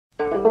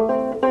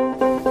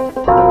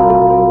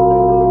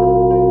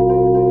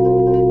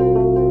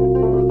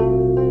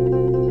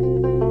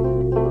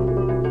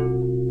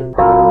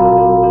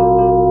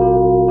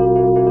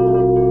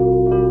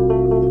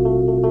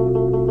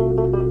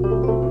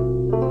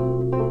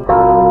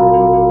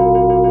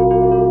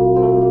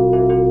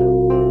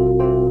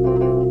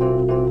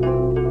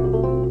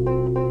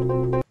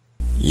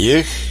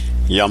ይህ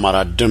የአማራ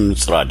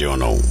ድምጽ ራዲዮ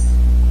ነው።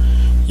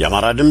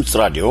 የአማራ ድምጽ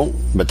ራዲዮ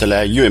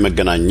በተለያዩ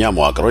የመገናኛ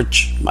መዋቅሮች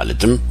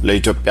ማለትም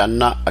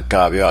ለኢትዮጵያና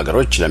አካባቢው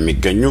ሀገሮች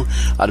ለሚገኙ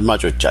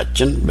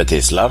አድማጮቻችን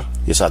በቴስላር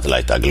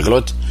የሳተላይት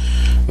አገልግሎት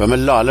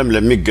በመላው ዓለም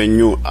ለሚገኙ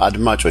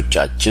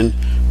አድማጮቻችን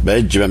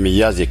በእጅ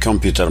በሚያዝ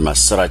የኮምፒውተር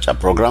ማሰራጫ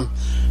ፕሮግራም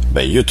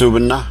በዩቲዩብ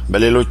እና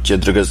በሌሎች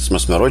የድረገጽ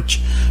መስመሮች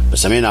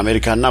በሰሜን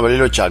አሜሪካና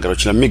በሌሎች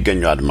ሀገሮች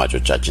ለሚገኙ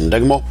አድማጮቻችን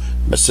ደግሞ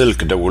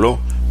በስልክ ደውሎ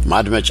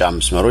ማድመጫ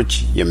መስመሮች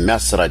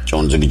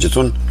የሚያሰራጨውን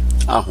ዝግጅቱን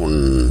አሁን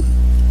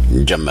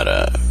ጀመረ።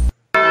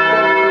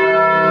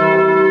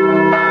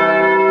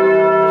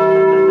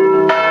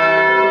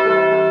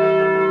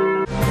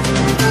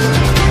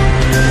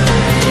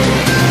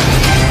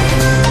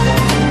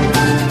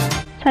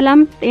 ሰላም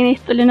ጤና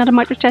ይስጥልን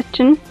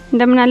አድማጮቻችን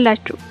እንደምን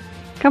አላችሁ?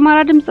 ከአማራ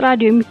ድምጽ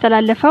ራዲዮ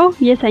የሚተላለፈው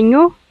የሰኞ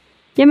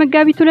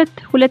የመጋቢት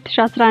 2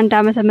 2011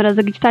 ዓ.ም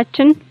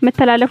ዝግጅታችን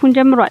መተላለፉን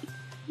ጀምሯል።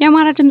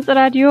 የአማራ ድምጽ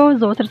ራዲዮ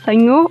ዘወትር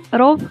ሰኞ፣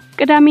 ሮብ፣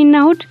 ቅዳሜና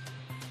እሁድ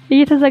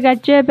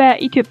እየተዘጋጀ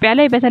በኢትዮጵያ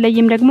ላይ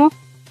በተለይም ደግሞ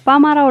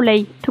በአማራው ላይ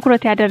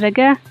ትኩረት ያደረገ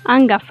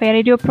አንጋፋ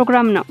የሬዲዮ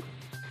ፕሮግራም ነው።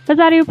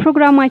 በዛሬው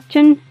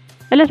ፕሮግራማችን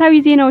ዕለታዊ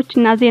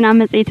ዜናዎችና ዜና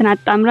መጽሔትን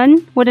አጣምረን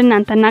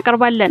ወደናንተ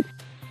እናቀርባለን።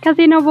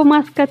 ከዜናው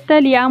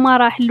በማስከተል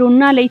የአማራ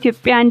ህልውና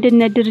ለኢትዮጵያ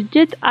አንድነት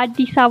ድርጅት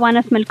አዲስ አበባን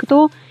አስመልክቶ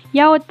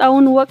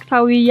ያወጣውን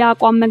ወቅታዊ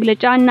የአቋም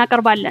መግለጫ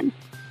እናቀርባለን።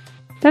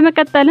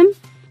 በመቀጠልም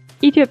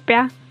ኢትዮጵያ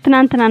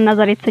ትናንትናና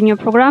ዛሬ የተሰኘው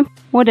ፕሮግራም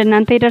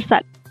ወደናንተ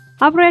ይደርሳል።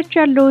 አብራችሁ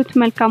ያሉት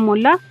መልካም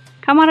ሞላ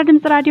ከአማራ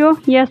ድምጽ ራዲዮ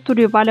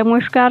የስቱዲዮ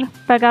ባለሙያዎች ጋር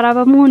በጋራ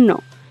በመሆን ነው።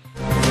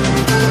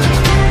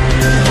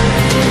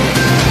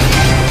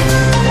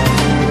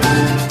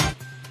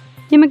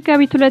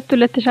 የመጋቢት 2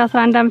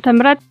 2011 ዓ.ም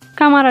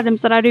ከአማራ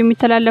ድምጽ ራዲዮ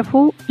የሚተላለፉ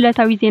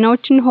ዕለታዊ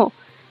ዜናዎች እንሆ።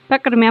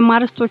 በቅድሚያ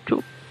ማርስቶቹ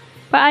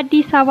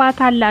በአዲስ አበባ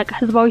ታላቅ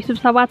ህዝባዊ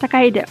ስብሰባ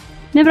ተካሄደ።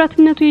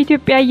 ንብረትነቱ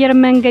የኢትዮጵያ አየር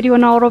መንገድ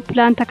የሆነ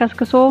አውሮፕላን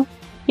ተከስክሶ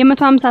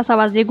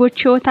የ157 ዜጎች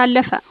ህይወት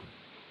አለፈ።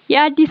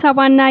 የአዲስ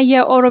አበባና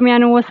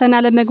የኦሮሚያን ወሰን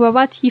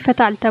አለመግባባት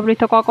ይፈታል ተብሎ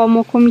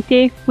የተቋቋመው ኮሚቴ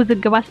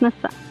ውዝግብ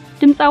አስነሳ።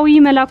 ድምጻዊ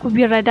መላኩ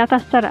ቢረዳ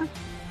ታሰረ።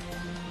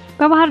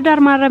 በባህር ዳር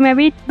ማረሚያ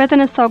ቤት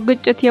በተነሳው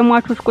ግጭት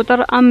የሟቾች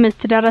ቁጥር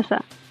 5 ደረሰ።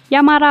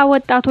 የአማራ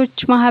ወጣቶች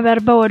ማህበር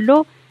በወሎ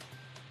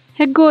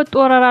ህገወጥ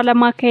ወረራ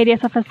ለማካሄድ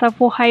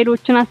ያሰፈሰፉ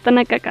ኃይሎችን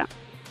አስጠነቀቀ።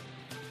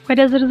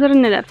 ወደ ዝርዝር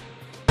እንለፍ።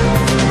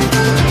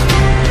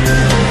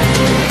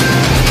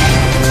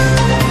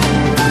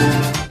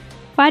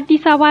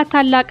 በአዲስ አበባ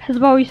ታላቅ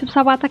ህዝባዊ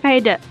ስብሰባ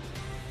ተካሄደ።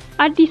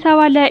 አዲስ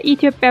አበባ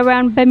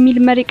ለኢትዮጵያውያን በሚል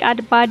መሪ ቃል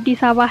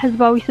በአዲስ አበባ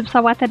ህዝባዊ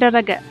ስብሰባ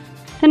ተደረገ።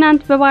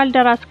 ትናንት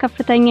በባልደራስ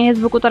ከፍተኛ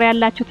የህዝብ ቁጥር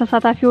ያላቸው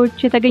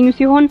ተሳታፊዎች የተገኙ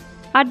ሲሆን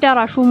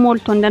አዳራሹ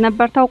ሞልቶ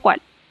እንደነበር ታውቋል።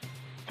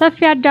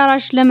 ሰፊ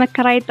አዳራሽ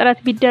ለመከራየት ጥረት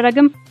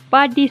ቢደረግም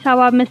በአዲስ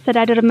አበባ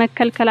መስተዳድር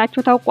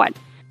መከልከላቸው ታውቋል።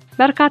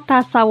 በርካታ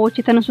ሐሳቦች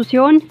የተነሱ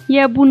ሲሆን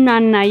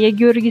የቡናና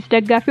የጊዮርጊስ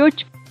ደጋፊዎች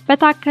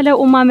በታከለ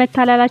ኡማ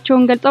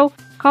መታላላቸውን ገልጸው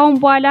ካሁን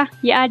በኋላ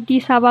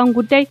የአዲስ አበባን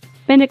ጉዳይ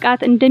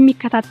በንቃት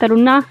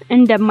እንደሚከታተሉና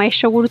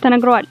እንደማይሸውሩ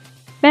ተነግረዋል።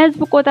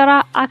 በህዝብ ቆጠራ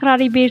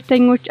አክራሪ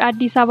ብሔርተኞች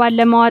አዲስ አበባን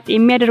ለማዋጥ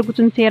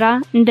የሚያደርጉትን ሴራ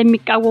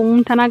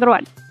እንደሚቃወሙም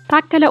ተናግረዋል።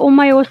 ታከለ ኡማ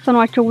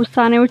የወሰኗቸው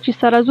ውሳኔዎች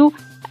ይሰረዙ፣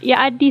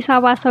 የአዲስ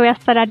አበባ ሰው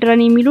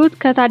ያስተዳድረን የሚሉት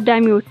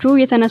ከታዳሚዎቹ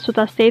የተነሱት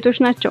አስተያየቶች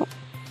ናቸው።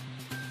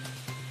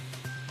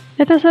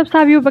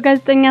 ለተሰብሳቢው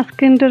በጋዜጠኛ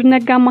እስክንድር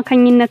ነጋ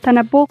አማካኝነት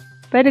ተነቦ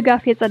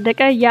በድጋፍ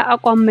የጸደቀ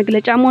የአቋም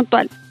መግለጫ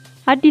ወጥቷል።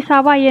 አዲስ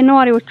አበባ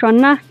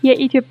የነዋሪዎቿና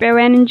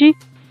የኢትዮጵያውያን እንጂ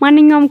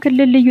ማንኛውም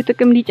ክልል ልዩ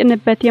ጥቅም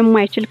ሊጭንበት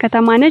የማይችል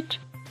ከተማ ነች።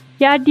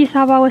 የአዲስ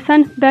አበባ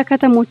ወሰን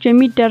በከተሞች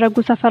የሚደረጉ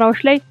ሰፈራዎች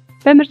ላይ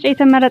በምርጫ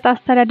የተመረጠ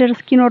አስተዳደር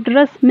እስኪኖር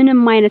ድረስ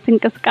ምንም አይነት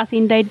እንቅስቃሴ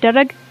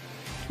እንዳይደረግ፣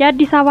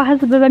 የአዲስ አበባ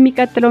ህዝብ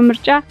በሚቀጥለው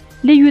ምርጫ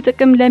ልዩ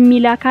ጥቅም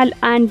ለሚል አካል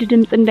አንድ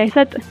ድምጽ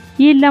እንዳይሰጥ፣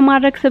 ይህን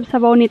ለማድረግ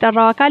ስብሰባውን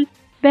የጠራው አካል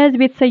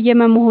በህዝብ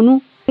የተሰየመ መሆኑ፣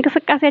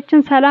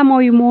 እንቅስቃሴያችን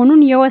ሰላማዊ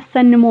መሆኑን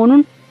የወሰን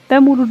መሆኑን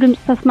በሙሉ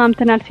ድምጽ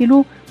ተስማምተናል ሲሉ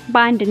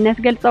በአንድነት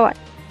ገልጸዋል።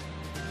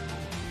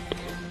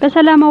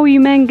 በሰላማዊ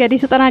መንገድ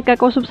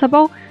የተጠናቀቀው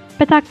ስብሰባው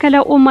በታከለ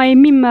ኡማ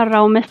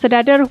የሚመራው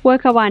መስተዳደር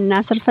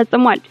ወከባና ሰልፍ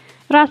ፈጽሟል።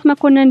 ራስ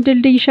መኮንን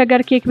ድልድይ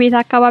ሸገር ኬክ ቤት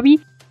አካባቢ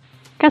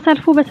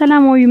ከሰልፉ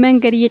በሰላማዊ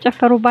መንገድ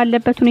እየጨፈሩ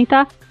ባለበት ሁኔታ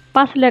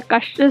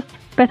ባስለቃሽ ጭስ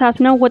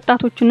በታትነው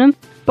ወጣቶቹንም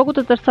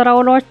በቁጥጥር ስር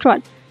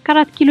አውለዋቸዋል።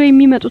 ከ4 ኪሎ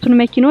የሚመጡትን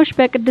መኪኖች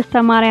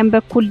በቅድስተ ማርያም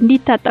በኩል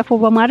እንዲታጠፉ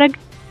በማድረግ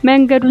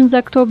መንገዱን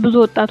ዘግቶ ብዙ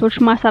ወጣቶች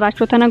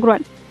ማሰራቸው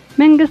ተነግሯል።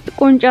 መንግስት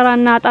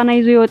ቆንጨራና አጣና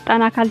ይዞ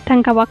የወጣን አካል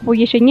ተንከባክቦ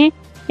እየሸኘ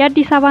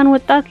የአዲስ አበባን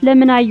ወጣት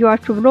ለምን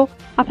አየዋችሁ ብሎ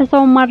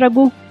አፈሳውን ማድረጉ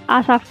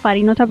አሳፋሪ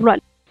ነው ተብሏል።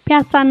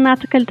 ፒያሳና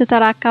ትክልት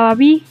ተራ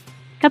አካባቢ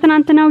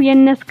ከትናንትናው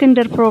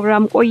የእስክንድር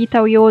ፕሮግራም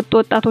ቆይተው የወጡ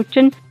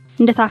ወጣቶችን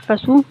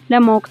እንደታፈሱ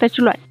ለማወቅ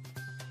ተችሏል።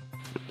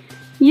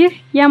 ይህ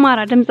የአማራ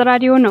ድምጽ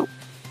ራዲዮ ነው።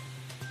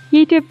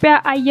 የኢትዮጵያ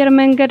አየር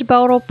መንገድ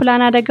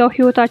በአውሮፕላን አደጋው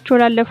ህይወታቸው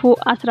ላለፉ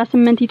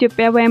 18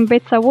 ኢትዮጵያውያን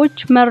ቤተሰቦች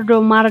መርዶ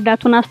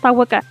ማረዳቱን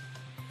አስታወቀ።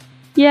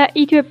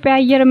 የኢትዮጵያ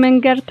አየር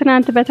መንገድ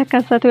ትናንት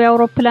በተከሰተው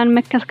የአውሮፕላን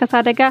መከስከስ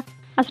አደጋ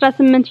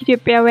 18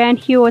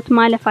 ኢትዮጵያውያን ህይወት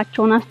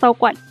ማለፋቸውን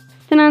አስታውቋል።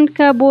 ትናንት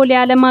ከቦሌ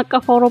ዓለም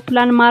አቀፍ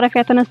አውሮፕላን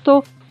ማረፊያ ተነስቶ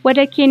ወደ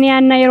ኬንያ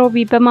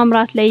ናይሮቢ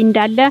በማምራት ላይ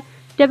እንዳለ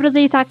ደብረ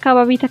ዘይት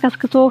አካባቢ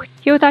ተከስክሶ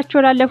ህይወታቸው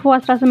ላለፉ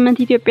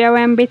 18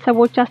 ኢትዮጵያውያን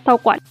ቤተሰቦች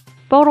አስታውቋል።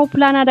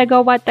 በአውሮፕላን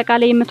አደጋው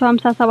በአጠቃላይ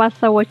 157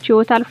 ሰዎች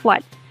ህይወት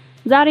አልፏል።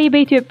 ዛሬ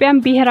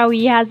በኢትዮጵያም ብሔራዊ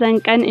የሐዘን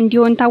ቀን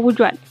እንዲሆን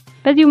ታውጇል።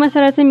 በዚሁ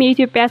መሰረትም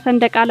የኢትዮጵያ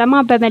ሰንደቅ ዓላማ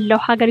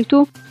በመላው ሀገሪቱ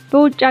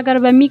በውጭ ሀገር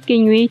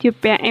በሚገኙ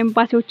የኢትዮጵያ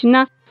ኤምባሲዎችና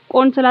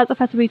ቆንስላ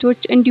ጽሕፈት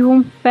ቤቶች እንዲሁም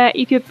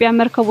በኢትዮጵያ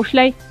መርከቦች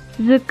ላይ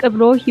ዝቅ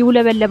ብሎ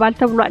ይውለበለባል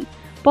ተብሏል።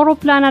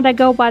 በአውሮፕላን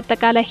አደጋው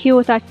በአጠቃላይ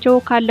ህይወታቸው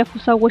ካለፉ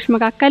ሰዎች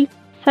መካከል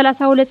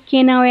 32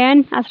 ኬንያውያን፣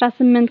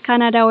 18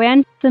 ካናዳውያን፣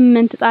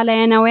 8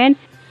 ጣሊያናውያን፣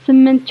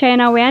 8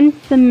 ቻይናውያን፣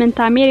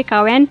 8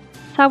 አሜሪካውያን፣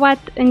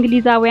 7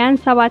 እንግሊዛውያን፣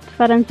 7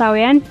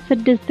 ፈረንሳውያን፣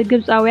 6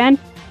 ግብጻውያን፣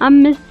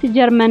 5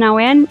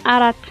 ጀርመናውያን፣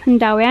 4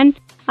 ህንዳውያን፣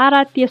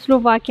 4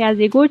 የስሎቫኪያ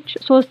ዜጎች፣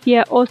 3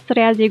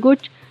 የኦስትሪያ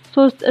ዜጎች፣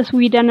 3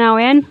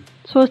 ስዊድናውያን፣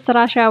 3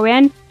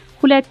 ራሻውያን፣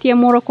 2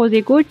 የሞሮኮ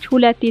ዜጎች፣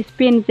 2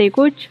 የስፔን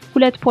ዜጎች፣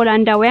 2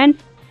 ፖላንዳውያን፣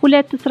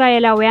 2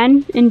 እስራኤላውያን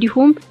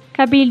እንዲሁም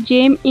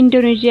ከቤልጂየም፣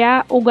 ኢንዶኔዥያ፣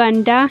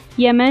 ኡጋንዳ፣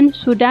 የመን፣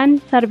 ሱዳን፣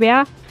 ሰርቢያ፣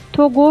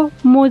 ቶጎ፣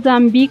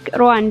 ሞዛምቢክ፣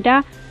 ሩዋንዳ፣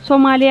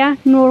 ሶማሊያ፣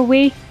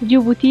 ኖርዌይ፣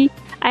 ጅቡቲ፣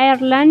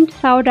 አየርላንድ፣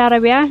 ሳውዲ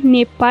አረቢያ፣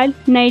 ኔፓል፣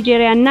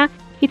 ናይጄሪያና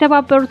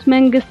የተባበሩት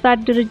መንግስታት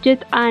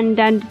ድርጅት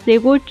አንዳንድ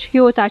ዜጎች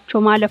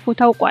ህይወታቸው ማለፉ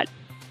ታውቋል።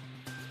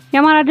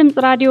 የአማራ ድምጽ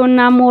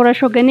ራዲዮና ሞረሽ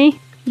ወገኔ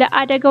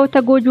ለአደጋው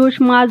ተጎጂዎች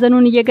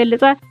ማዘኑን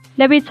እየገለጸ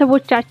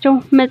ለቤተሰቦቻቸው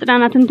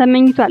መጽናናትን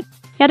ተመኝቷል።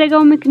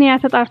 የአደጋው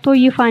ምክንያት ተጣርቶ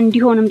ይፋ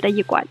እንዲሆንም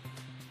ጠይቋል።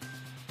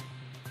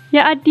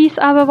 የአዲስ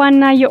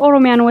አበባና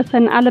የኦሮሚያን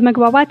ወሰን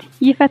አለመግባባት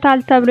ይፈታል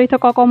ተብሎ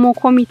የተቋቋመው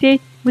ኮሚቴ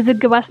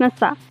ውዝግብ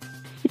አስነሳ።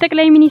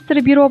 የጠቅላይ ሚኒስትር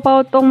ቢሮ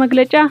ባወጣው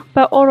መግለጫ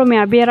በኦሮሚያ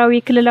ብሔራዊ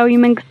ክልላዊ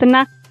መንግስትና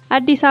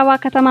አዲስ አበባ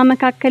ከተማ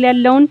መካከል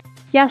ያለውን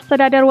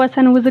የአስተዳደር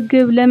ወሰን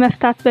ውዝግብ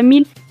ለመፍታት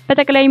በሚል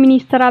በጠቅላይ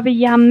ሚኒስትር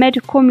አብይ አህመድ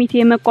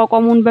ኮሚቴ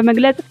መቋቋሙን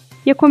በመግለጽ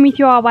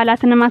የኮሚቴው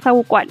አባላትን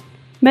ማሳውቋል።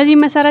 በዚህ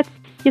መሰረት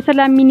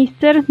የሰላም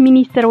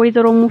ሚኒስትር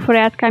ወይዘሮ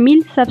ሙፈሪያት ካሚል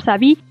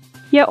ሰብሳቢ፣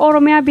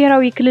 የኦሮሚያ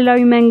ብሔራዊ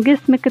ክልላዊ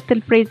መንግስት ምክትል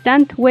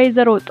ፕሬዝዳንት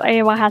ወይዘሮ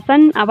ጣይባ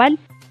ሐሰን አባል፣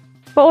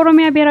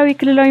 በኦሮሚያ ብሔራዊ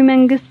ክልላዊ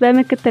መንግስት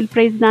በምክትል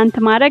ፕሬዝዳንት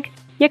ማዕረግ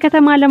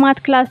የከተማ ልማት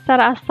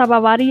ክላስተር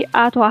አስተባባሪ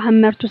አቶ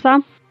አህመድ ቱሳ፣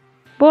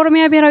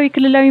 በኦሮሚያ ብሔራዊ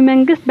ክልላዊ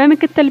መንግስት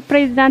በምክትል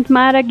ፕሬዝዳንት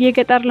ማዕረግ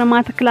የገጠር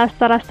ልማት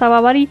ክላስተር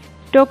አስተባባሪ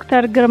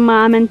ዶክተር ግርማ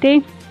አመንቴ፣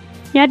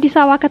 የአዲስ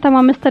አበባ ከተማ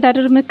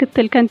መስተዳድር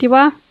ምክትል ከንቲባ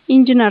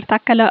ኢንጂነር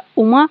ታከለ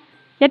ኡማ፣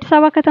 የአዲስ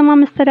አበባ ከተማ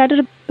መስተዳድር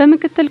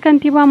በምክትል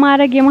ከንቲባ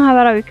ማዕረግ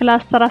የማህበራዊ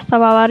ክላስተር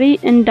አስተባባሪ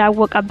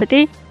እንዳወቀብጤ፣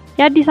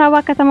 የአዲስ አበባ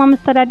ከተማ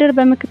መስተዳድር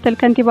በምክትል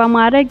ከንቲባ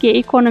ማዕረግ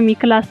የኢኮኖሚ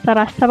ክላስተር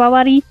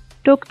አስተባባሪ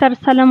ዶክተር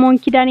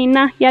ሰለሞን ኪዳኔና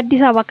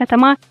የአዲስ አበባ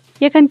ከተማ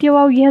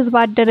የከንቲባው የህዝብ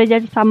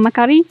አደረጃጀት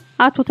አማካሪ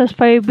አቶ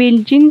ተስፋዬ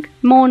ቤልጂንግ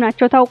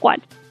መሆናቸው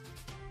ታውቋል።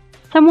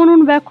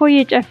 ሰሞኑን በኮዬ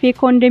ጨፌ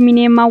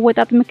ኮንዶሚኒየም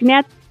ማወጣት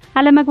ምክንያት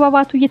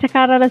አለመግባባቱ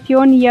እየተካረረ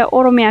ሲሆን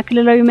የኦሮሚያ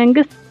ክልላዊ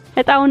መንግስት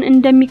እጣውን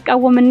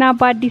እንደሚቃወምና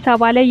በአዲስ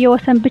አበባ ላይ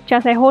የወሰን ብቻ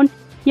ሳይሆን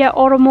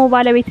የኦሮሞ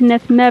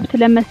ባለቤትነት መብት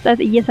ለመስጠት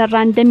እየሰራ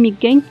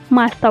እንደሚገኝ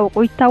ማስታወቁ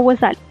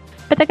ይታወሳል።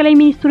 በጠቅላይ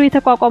ሚኒስትሩ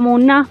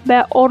የተቋቋመውና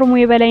በኦሮሞ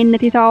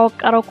የበላይነት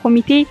የተዋቀረው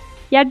ኮሚቴ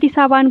የአዲስ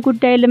አበባን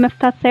ጉዳይ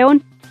ለመፍታት ሳይሆን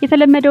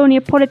የተለመደውን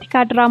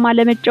የፖለቲካ ድራማ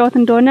ለመጫወት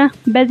እንደሆነ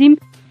በዚህም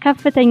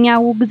ከፍተኛ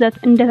ውግዘት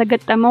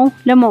እንደተገጠመው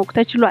ለማወቅ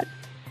ተችሏል።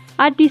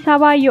 አዲስ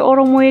አበባ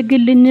የኦሮሞ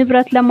የግል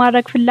ንብረት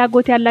ለማድረግ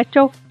ፍላጎት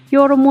ያላቸው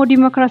የኦሮሞ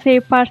ዲሞክራሲያዊ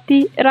ፓርቲ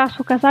ራሱ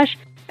ከሳሽ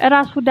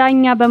ራሱ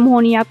ዳኛ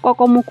በመሆን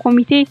ያቋቋመው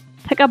ኮሚቴ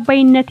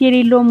ተቀባይነት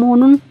የሌለው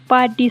መሆኑን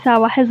በአዲስ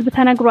አበባ ህዝብ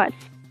ተነግሯል።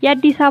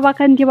 የአዲስ አበባ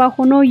ከንቲባ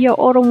ሆኖ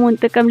የኦሮሞን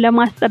ጥቅም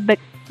ለማስጠበቅ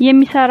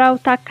የሚሰራው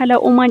ታከለ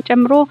ኡማን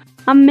ጨምሮ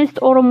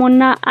 5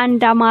 ኦሮሞና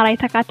 1 አማራ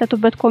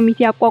የተካተቱበት ኮሚቴ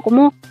አቋቁሞ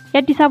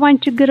የአዲስ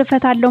አበባን ችግር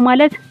እፈታለሁ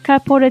ማለት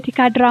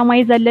ከፖለቲካ ድራማ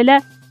የዘለለ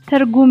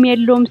ትርጉም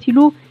የለውም ሲሉ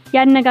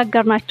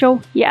ያነጋገርናቸው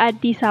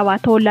የአዲስ አበባ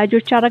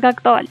ተወላጆች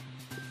አረጋግጠዋል።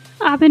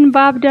 አብን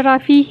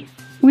በአብደራፊ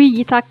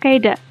ውይይት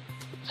አካሄደ።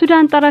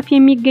 ሱዳን ጠረፍ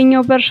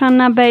የሚገኘው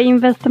በእርሻና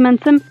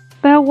በኢንቨስትመንት ስም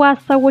በህዋስ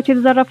ሰዎች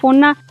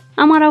የተዘረፈውና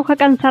አማራው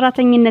ከቀን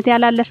ሰራተኝነት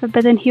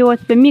ያላለፈበትን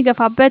ህይወት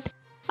በሚገፋበት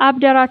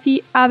አብደራፊ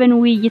አብን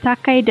ውይይት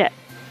አካሄደ።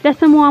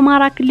 ለስሙ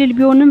አማራ ክልል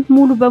ቢሆንም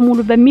ሙሉ በሙሉ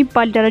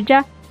በሚባል ደረጃ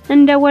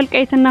እንደ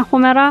ወልቃይትና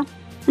ሁመራ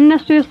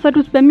እነሱ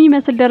የወሰዱት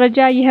በሚመስል ደረጃ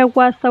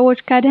የህዋስ ሰዎች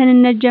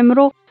ከደህንነት ጀምሮ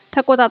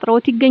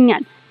ተቆጣጥረውት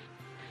ይገኛል።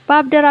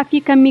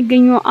 በአብደራፊ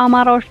ከሚገኙ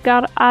አማራዎች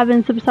ጋር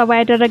አብን ስብሰባ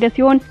ያደረገ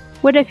ሲሆን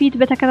ወደፊት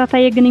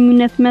በተከታታይ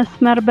የግንኙነት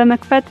መስመር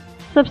በመክፈት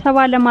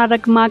ስብሰባ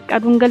ለማድረግ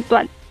ማቀዱን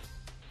ገልጿል።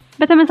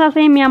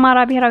 በተመሳሳይም የአማራ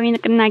ብሔራዊ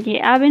ንቅናቄ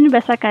አብን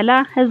በሰከላ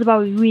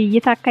ህዝባዊ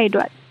ውይይት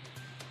አካሂዷል።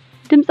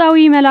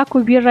 ድምጻዊ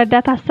መላኩ ቢረዳ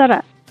ታሰረ።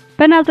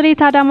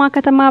 በናዝሬት አዳማ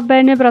ከተማ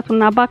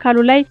በንብረቱና በአካሉ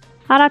ላይ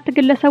 4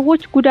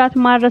 ግለሰቦች ጉዳት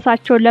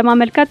ማድረሳቸውን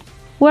ለማመልከት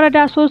ወረዳ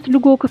 3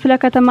 ልጎ ክፍለ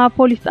ከተማ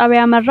ፖሊስ ጣቢያ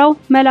ያመራው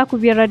መላኩ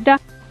ቢረዳ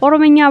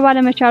ኦሮምኛ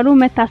ባለመቻሉ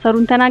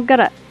መታሰሩን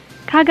ተናገረ።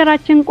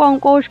 ከሀገራችን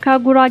ቋንቋዎች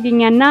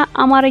ከጉራጌኛና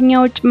አማርኛ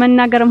ውጭ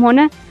መናገርም ሆነ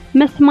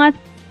መስማት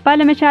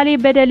ባለመቻሌ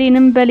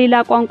በደሌንም በሌላ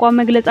ቋንቋ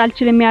መግለጽ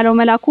አልችልም ያለው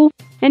መላኩ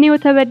እኔው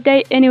ተበዳይ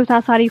እኔው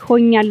ታሳሪ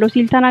ሆኛለሁ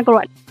ሲል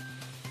ተናግሯል።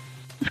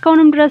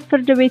 እስካሁንም ድረስ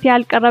ፍርድ ቤት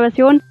ያልቀረበ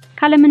ሲሆን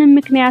ካለምንም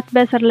ምክንያት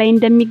በእስር ላይ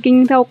እንደሚገኝ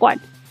ታውቋል።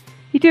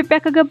 ኢትዮጵያ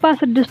ከገባ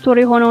 6 ወር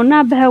የሆነውና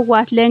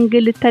በህዋት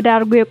ለእንግልት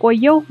ተዳርጎ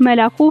የቆየው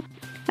መላኩ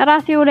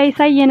ራሴው ላይ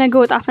ሳይ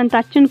የነገው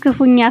ጣፈንታችን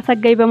ክፉኛ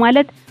ያሰጋይ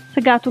በማለት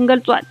ስጋቱን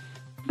ገልጿል።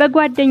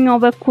 በጓደኛው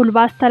በኩል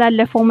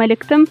ባስተላለፈው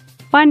መልእክትም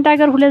በአንድ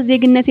ሀገር ሁለት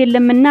ዜግነት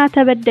የለምና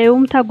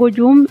ተበዳዩም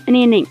ተጎጂውም እኔ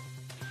ነኝ።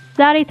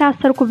 ዛሬ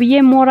ታሰርኩ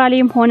ብዬ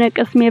ሞራሌም ሆነ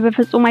ቅስሜ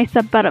በፍጹም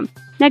አይሰበርም።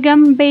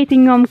 ነገም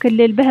በየትኛውም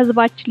ክልል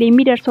በህዝባችን ላይ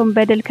የሚደርሰውን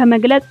በደል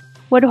ከመግለጽ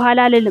ወደ ኋላ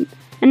አልልም።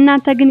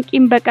 እናንተ ግን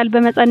ቂም በቀል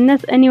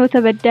በመጸነስ እኔው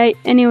ተበዳይ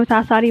እኔው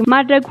ታሳሪ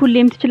ማድረግ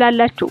ሁሌም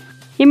ትችላላችሁ።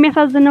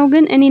 የሚያሳዝነው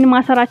ግን እኔን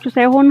ማሰራችሁ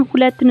ሳይሆን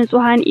ሁለት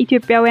ንጹሃን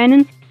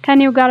ኢትዮጵያውያንን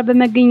ከኔው ጋር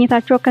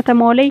በመገኘታቸው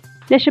ከተማው ላይ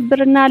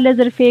ለሽብርና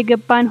ለዝርፊያ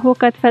የገባን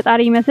ሆከት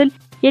ፈጣሪ መስል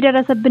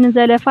የደረሰብን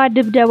ዘለፋ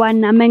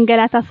ድብደባና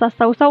መንገላት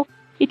አሳስታውሰው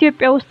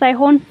ኢትዮጵያ ውስጥ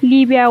ሳይሆን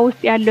ሊቢያ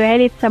ውስጥ ያለው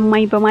ያህል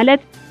የተሰማኝ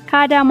በማለት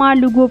ከአዳማ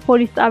ልጎ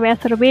ፖሊስ ጣቢያ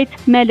እስር ቤት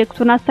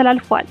መልእክቱን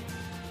አስተላልፏል።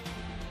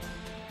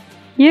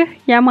 ይህ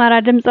የአማራ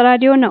ድምጽ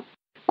ራዲዮ ነው።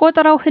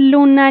 ቆጠራው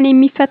ህልውናን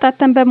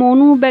የሚፈታተን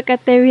በመሆኑ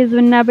በቀጣዩ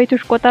ህዝብና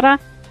ቤቶች ቆጠራ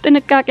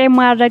ጥንቃቄ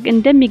ማድረግ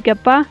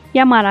እንደሚገባ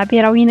የአማራ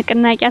ብሔራዊ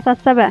ንቅናቄ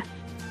አሳሰበ።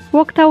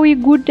 ወቅታዊ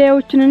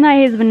ጉዳዮችንና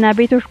የህዝብና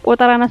ቤቶች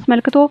ቆጠራን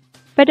አስመልክቶ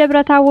በደብረ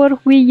ታቦር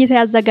ውይይት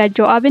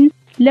ያዘጋጀው አብን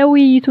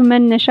ለውይይቱ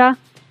መነሻ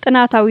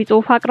ጥናታዊ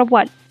ጽሑፍ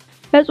አቅርቧል።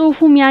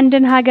 በጽሑፉም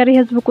የአንድን ሀገር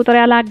የህዝብ ቁጥር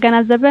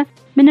ያላገናዘበ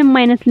ምንም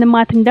አይነት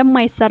ልማት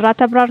እንደማይሰራ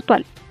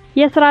ተብራርቷል።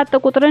 የሥራ አጥ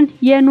ቁጥርን፣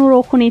 የኑሮ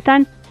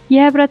ሁኔታን፣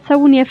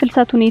 የህብረተሰቡን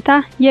የፍልሰት ሁኔታ፣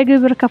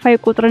 የግብር ከፋይ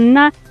ቁጥርና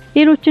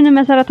ሌሎችን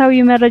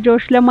መሰረታዊ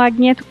መረጃዎች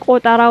ለማግኘት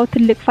ቆጠራው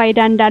ትልቅ ፋይዳ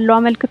እንዳለው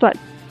አመልክቷል።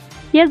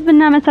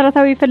 የህዝብና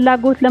መሰረታዊ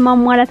ፍላጎት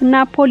ለማሟላትና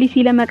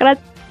ፖሊሲ ለመቅረጽ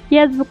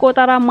የህዝብ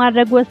ቆጠራ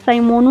ማድረግ ወሳኝ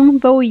መሆኑን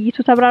በውይይቱ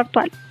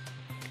ተብራርቷል።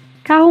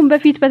 ካሁን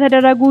በፊት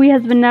በተደረጉ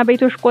የህዝብና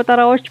ቤቶች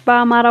ቆጠራዎች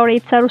በአማራው ላይ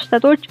የተሰሩ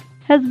ስህተቶች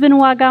ህዝብን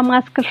ዋጋ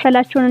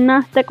ማስከፈላቸውንና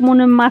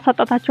ጥቅሙንም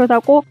ማሳጣታቸው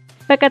ታውቆ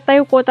በቀጣዩ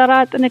ቆጠራ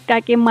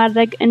ጥንቃቄ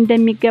ማድረግ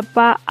እንደሚገባ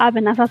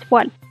አብን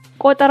አሳስቧል።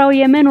 ቆጠራው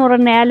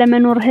የመኖርና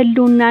ያለመኖር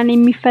ህልውናን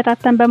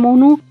የሚፈታተን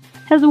በመሆኑ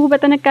ህዝቡ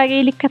በጥንቃቄ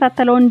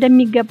ሊከታተለው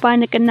እንደሚገባ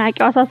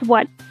ንቅናቄው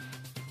አሳስቧል።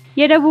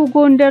 የደቡብ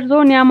ጎንደር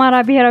ዞን የአማራ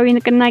ብሔራዊ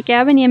ንቅናቄ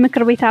አብን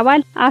የምክር ቤት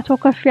አባል አቶ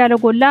ከፍያለ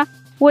ጎላ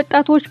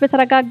ወጣቶች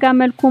በተረጋጋ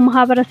መልኩ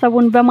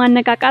ማህበረሰቡን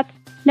በማነቃቃት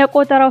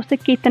ለቆጠራው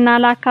ስኬትና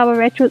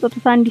ለአካባቢያቸው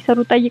ጸጥታ እንዲሰሩ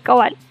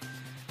ጠይቀዋል።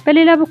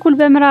 በሌላ በኩል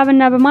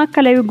በምዕራብና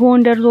በማዕከላዊ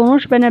ጎንደር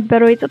ዞኖች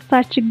በነበረው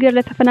የጸጥታ ችግር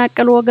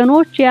ለተፈናቀሉ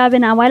ወገኖች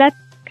የአብን አባላት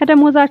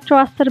ከደሞዛቸው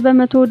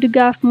 10%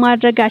 ድጋፍ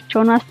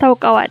ማድረጋቸውን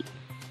አስታውቀዋል።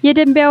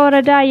 የደንቢያ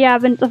ወረዳ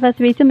የአብን ጽሕፈት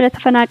ቤትም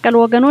ለተፈናቀሉ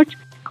ወገኖች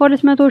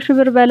ከ200 ሺህ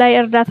ብር በላይ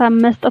እርዳታ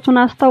መስጠቱን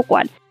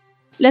አስታውቋል።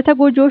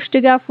 ለተጎጂዎች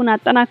ድጋፉን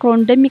አጠናክሮ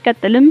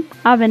እንደሚቀጥልም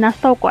አብን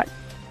አስታውቋል።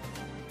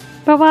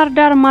 በባህር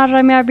ዳር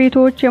ማረሚያ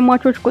ቤቶች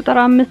የሟቾች ቁጥር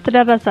 5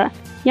 ደረሰ።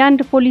 የአንድ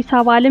ፖሊስ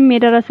አባልም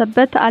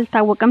የደረሰበት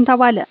አልታወቀም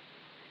ተባለ።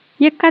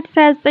 የካቲት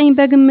 29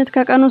 በግምት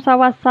ከቀኑ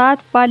 7 ሰዓት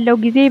ባለው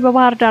ጊዜ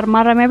በባህር ዳር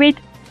ማረሚያ ቤት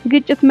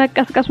ግጭት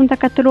መቀስቀሱን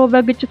ተከትሎ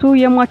በግጭቱ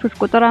የሟቾች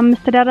ቁጥር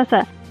 5 ደረሰ።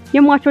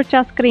 የሟቾች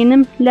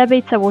አስክሬንም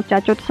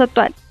ለቤተሰቦቻቸው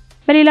ተሰጥቷል።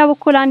 በሌላ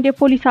በኩል አንድ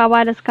የፖሊስ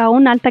አባል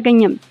እስካሁን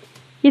አልተገኘም።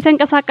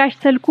 የተንቀሳቃሽ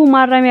ስልኩ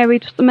ማረሚያ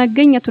ቤት ውስጥ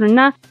መገኘቱንና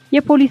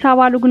የፖሊስ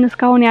አባሉ ግን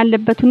እስካሁን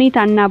ያለበት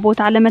ሁኔታና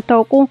ቦታ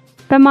ለመታወቁ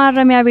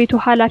በማረሚያ ቤቱ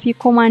ኃላፊ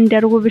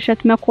ኮማንደር ውብሸት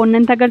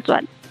መኮንን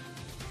ተገልጿል።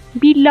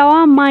 ቢላዋ፣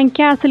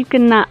 ማንኪያ፣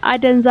 ስልክና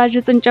አደንዛዥ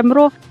ዕፅን ጨምሮ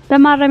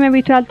በማረሚያ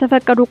ቤቱ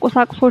ያልተፈቀዱ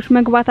ቁሳቁሶች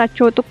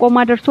መግባታቸው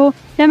ጥቆማ ደርሶ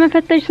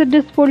ለመፈተሽ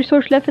 6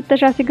 ፖሊሶች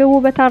ለፍተሻ ሲገቡ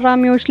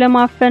በታራሚዎች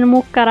ለማፈን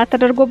ሙከራ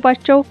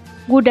ተደርጎባቸው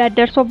ጉዳት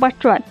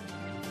ደርሶባቸዋል።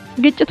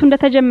 ግጭቱ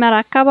እንደተጀመረ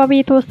አካባቢ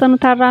የተወሰኑ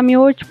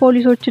ታራሚዎች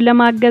ፖሊሶችን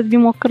ለማገዝ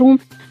ቢሞክሩም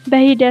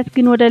በሂደት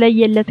ግን ወደ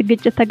ለየለት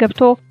ግጭት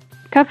ተገብቶ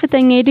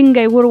ከፍተኛ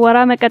የድንጋይ ውርወራ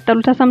መቀጠሉ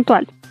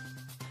ተሰምቷል።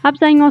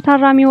 አብዛኛው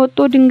ታራሚ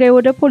ወጥቶ ድንጋይ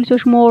ወደ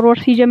ፖሊሶች መወርወር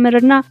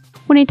ሲጀምርና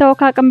ሁኔታው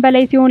ከአቅም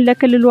በላይ ሲሆን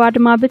ለክልሉ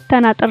አድማ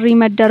ብተና ጥሪ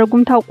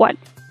መደረጉም ታውቋል።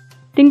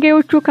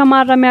 ድንጋዮቹ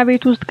ከማረሚያ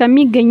ቤት ውስጥ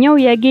ከሚገኘው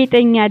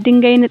የጌጠኛ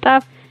ድንጋይ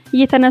ንጣፍ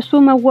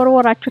እየተነሱ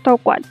መወርወራቸው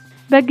ታውቋል።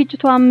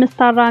 በግጭቱ 5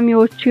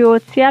 ታራሚዎች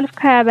ህይወት ሲያልፍ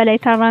ከ20 በላይ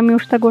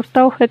ታራሚዎች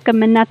ተጎድተው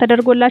ሕክምና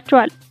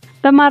ተደርጎላቸዋል።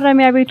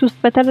 በማረሚያ ቤት ውስጥ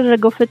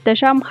በተደረገው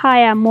ፍተሻም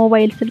 20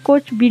 ሞባይል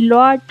ስልኮች፣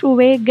 ቢላዋ፣ ጩቤ፣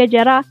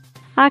 ገጀራ፣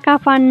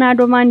 አካፋና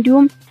ዶማ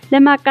እንዲሁም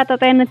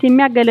ለማቃጠጣያነት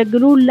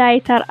የሚያገለግሉ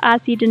ላይተር፣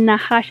 አሲድና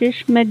ሐሽሽ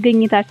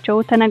መገኘታቸው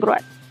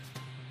ተነግሯል።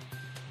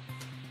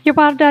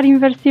 የባህር ዳር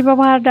ዩኒቨርሲቲ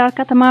በባህር ዳር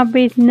ከተማ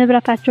ቤት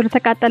ንብረታቸው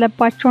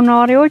ለተቃጠለባቸው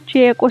ነዋሪዎች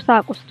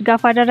የቁሳቁስ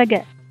ድጋፍ አደረገ።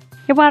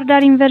 የባህር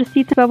ዳር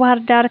ዩኒቨርሲቲ በባህር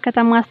ዳር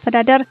ከተማ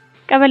አስተዳደር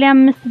ቀበሌ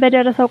 5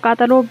 በደረሰው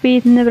ቃጠሎ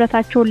ቤት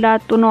ንብረታቸውን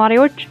ላጡ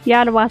ነዋሪዎች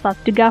የአልባሳት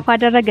ድጋፍ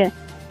አደረገ።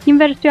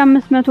 ዩኒቨርሲቲው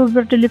 500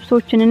 ብርድ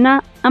ልብሶችንና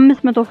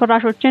 500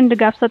 ፍራሾችን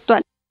ድጋፍ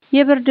ሰጥቷል።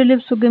 የብርድ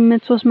ልብሱ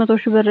ግምት 300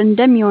 ሺህ ብር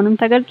እንደሚሆንም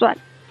ተገልጿል።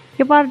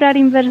 የባህር ዳር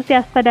ዩኒቨርሲቲ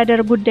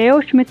አስተዳደር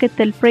ጉዳዮች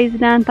ምክትል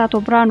ፕሬዝዳንት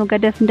አቶ ብርሃኑ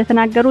ገደፍ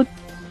እንደተናገሩት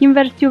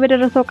ዩኒቨርሲቲው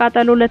በደረሰው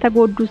ቃጠሎ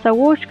ለተጎዱ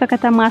ሰዎች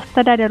ከከተማ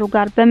አስተዳደሩ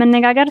ጋር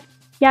በመነጋገር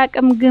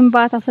የአቅም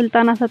ግንባታ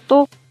ስልጠና ሰጥቶ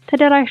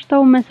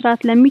ተደራጅተው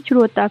መስራት ለሚችሉ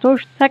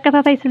ወጣቶች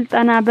ተከታታይ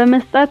ስልጠና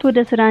በመስጠት ወደ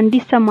ስራ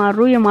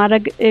እንዲሰማሩ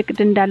የማድረግ እቅድ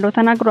እንዳለው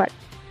ተናግሯል።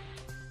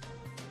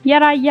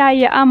 የራያ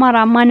የአማራ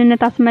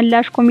ማንነት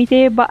አስመላሽ ኮሚቴ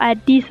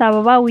በአዲስ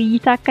አበባ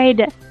ውይይት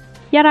አካሄደ።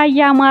 የራያ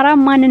አማራ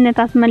ማንነት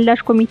አስመላሽ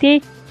ኮሚቴ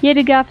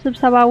የድጋፍ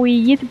ስብሰባ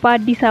ውይይት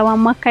በአዲስ አበባ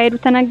ማካሄዱ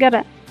ተነገረ።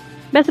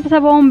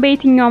 በስብሰባውም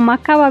በየትኛውም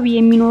አካባቢ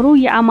የሚኖሩ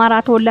የአማራ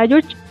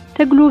ተወላጆች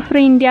ትግሉ ፍሬ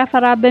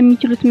እንዲያፈራ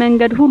በሚችሉት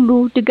መንገድ ሁሉ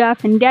ድጋፍ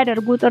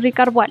እንዲያደርጉ ጥሪ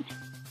ቀርቧል።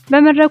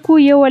 በመድረኩ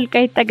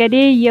የወልቃይት ጠገዴ፣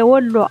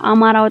 የወሎ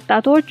አማራ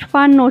ወጣቶች፣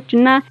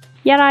 ፋኖችና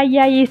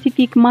የራያ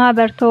የሲቪክ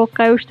ማህበር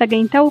ተወካዮች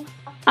ተገኝተው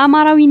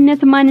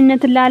አማራዊነት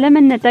ማንነትን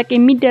ላለመነጠቅ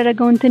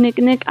የሚደረገውን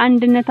ትንቅንቅ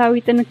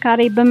አንድነታዊ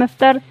ጥንካሬ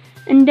በመፍጠር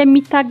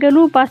እንደሚታገሉ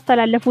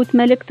ባስተላለፉት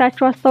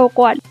መልእክታቸው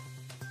አስታውቀዋል።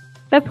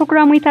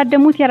 በፕሮግራሙ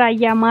የታደሙት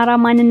የራያ አማራ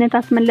ማንነት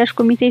አስመላሽ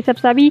ኮሚቴ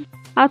ሰብሳቢ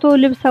አቶ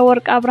ልብሰ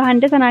ወርቅ አብርሃ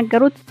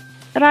እንደተናገሩት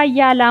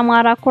ራያ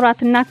ለአማራ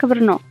ኩራትና ክብር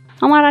ነው።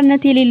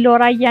 አማራነት የሌለው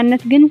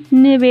ራያነት ግን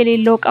ንብ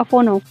የሌለው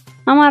ቀፎ ነው።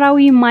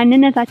 አማራዊ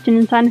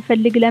ማንነታችንን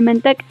ሳንፈልግ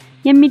ለመንጠቅ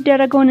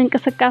የሚደረገውን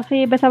እንቅስቃሴ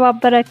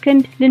በተባበረ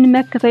ክንድ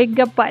ልንመክተው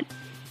ይገባል።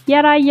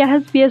 የራያ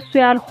ህዝብ የሱ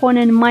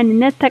ያልሆነን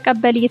ማንነት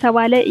ተቀበል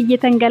እየተባለ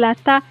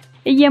እየተንገላታ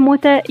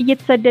እየሞተ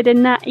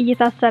እየተሰደደና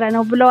እየታሰረ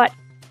ነው ብለዋል።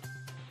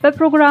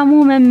 በፕሮግራሙ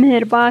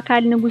መምህር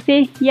በአካል ንጉሴ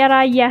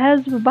የራያ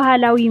ህዝብ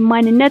ባህላዊ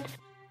ማንነት፣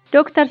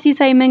 ዶክተር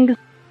ሲሳይ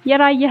መንግስት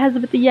የራያ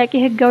ህዝብ ጥያቄ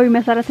ህጋዊ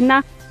መሰረትና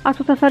አቶ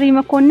ተፈሪ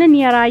መኮንን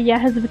የራያ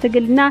ህዝብ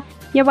ትግልና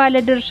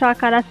የባለድርሻ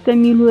አካላት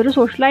በሚሉ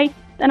ርዕሶች ላይ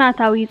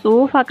ጥናታዊ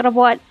ጽሑፍ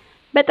አቅርበዋል።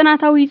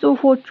 በጥናታዊ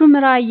ጽሑፎቹም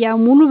ራያ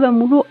ሙሉ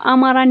በሙሉ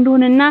አማራ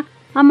እንደሆነና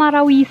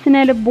አማራዊ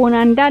ስነ ልቦና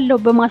እንዳለው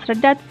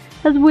በማስረዳት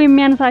ህዝቡ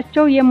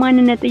የሚያነሳቸው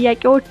የማንነት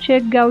ጥያቄዎች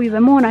ህጋዊ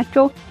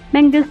በመሆናቸው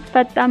መንግስት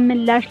ፈጣን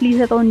ምላሽ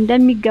ሊሰጠው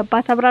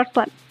እንደሚገባ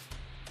ተብራርቷል።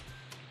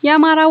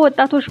 የአማራ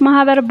ወጣቶች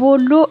ማህበር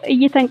በወሎ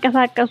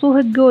እየተንቀሳቀሱ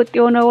ህገወጥ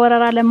የሆነ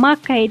ወረራ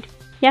ለማካሄድ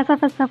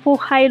ያሰፈሰፉ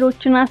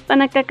ኃይሎችን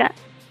አስጠነቀቀ።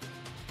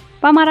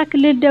 በአማራ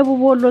ክልል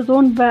ደቡብ ወሎ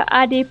ዞን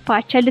በአዴፓ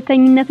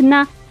ቸልተኝነትና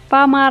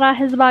በአማራ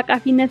ህዝብ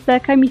አቃፊነት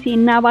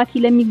በከሚሴና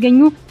ባቲ ለሚገኙ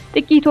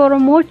ጥቂት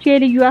ኦሮሞዎች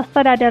የልዩ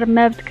አስተዳደር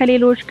መብት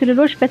ከሌሎች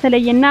ክልሎች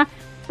በተለየና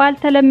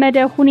ባልተለመደ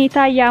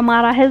ሁኔታ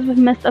የአማራ ህዝብ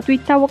መስጠቱ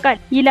ይታወቃል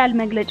ይላል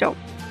መግለጫው።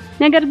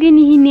 ነገር ግን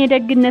ይህን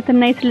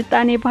የደግነትና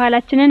የስልጣኔ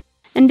ባህላችንን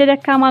እንደ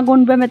ደካማ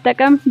ጎን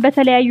በመጠቀም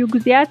በተለያዩ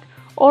ጊዜያት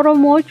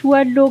ኦሮሞዎች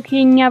ወሎ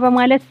ኬኛ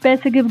በማለት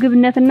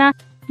በስግብግብነትና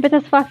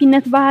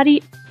በተስፋፊነት ባህሪ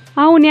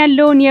አሁን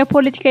ያለውን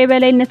የፖለቲካ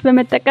የበላይነት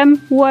በመጠቀም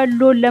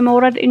ወሎን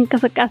ለመውረድ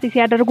እንቅስቃሴ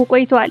ሲያደርጉ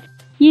ቆይተዋል።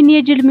 ይህን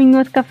የጅል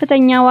ምኞት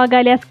ከፍተኛ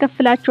ዋጋ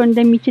ሊያስከፍላቸው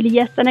እንደሚችል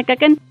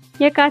እያስጠነቀቅን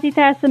የካቲት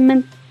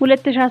 28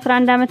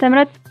 2011 ዓ.ም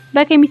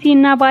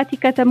በከሚሴና ባቲ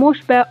ከተሞች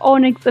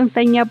በኦነግ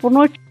ጽንፈኛ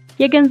ቡድኖች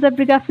የገንዘብ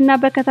ድጋፍና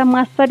በከተማ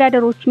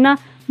አስተዳደሮችና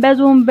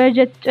በዞን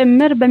በጀት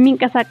ጭምር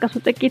በሚንቀሳቀሱ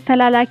ጥቂት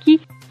ተላላኪ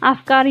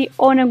አፍቃሪ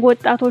ኦነግ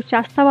ወጣቶች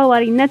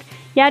አስተባባሪነት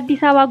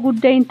የአዲስ አበባ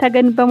ጉዳይን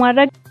ተገን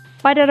በማድረግ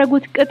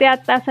ባደረጉት ቅጥ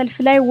ያጣ ሰልፍ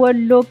ላይ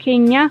ወሎ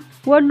ኬኛ፣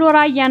 ወሎ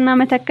ራያና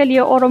መተከል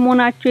የኦሮሞ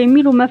ናቸው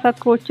የሚሉ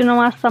መፈክሮችን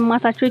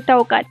ማሰማታቸው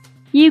ይታወቃል።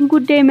 ይህ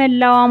ጉዳይ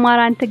መላው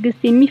አማራን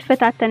ትግስት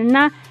የሚፈታተንና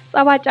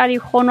ጸባጫሪ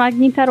ሆኖ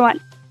አግኝተዋል።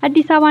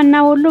 አዲስ አበባና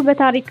ወሎ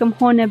በታሪክም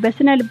ሆነ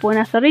በስነ ልቦና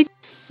ስሪት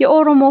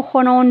የኦሮሞ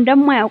ሆነው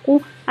እንደማያውቁ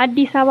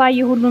አዲስ አበባ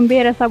የሁሉም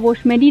ብሔረሰቦች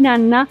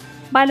መዲናና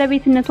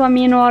ባለቤትነቷም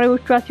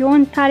የነዋሪዎቿ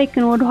ሲሆን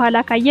ታሪክን ወደ ኋላ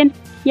ካየን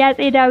የአጼ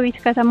ዳዊት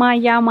ከተማ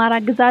የአማራ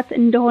ግዛት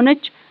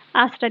እንደሆነች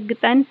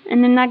አስረግጠን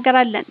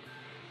እንናገራለን።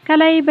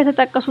 ከላይ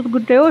በተጠቀሱት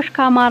ጉዳዮች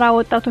ከአማራ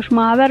ወጣቶች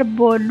ማህበር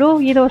በወሎ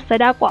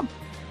የተወሰደ አቋም፣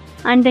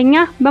 አንደኛ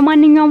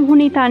በማንኛውም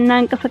ሁኔታና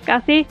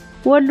እንቅስቃሴ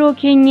ወሎ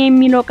ኬኛ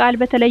የሚለው ቃል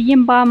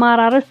በተለይም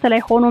በአማራ ርስት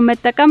ላይ ሆኖ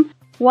መጠቀም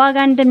ዋጋ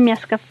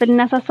እንደሚያስከፍል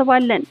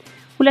እናሳስባለን።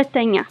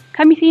 ሁለተኛ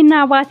ከሚሴና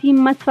ባቲ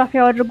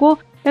መስፋፊያው አድርጎ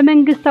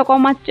በመንግስት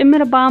ተቋማት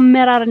ጭምር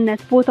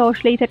በአመራርነት ቦታዎች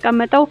ላይ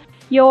የተቀመጠው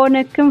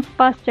የኦነግ ክንፍ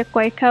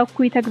በአስቸኳይ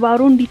ከእኩይ ተግባሩ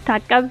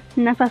እንዲታቀብ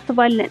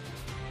እናሳስባለን።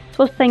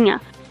 ሶስተኛ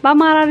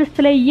በአማራ ርስት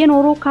ላይ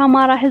እየኖሩ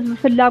ከአማራ ህዝብ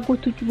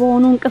ፍላጎት ውጭ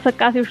በሆኑ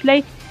እንቅስቃሴዎች ላይ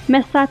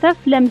መሳተፍ፣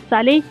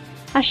 ለምሳሌ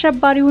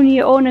አሸባሪውን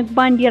የኦነግ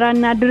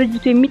ባንዲራና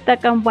ድርጅቱ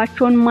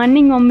የሚጠቀምባቸውን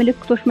ማንኛውም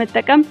ምልክቶች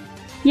መጠቀም፣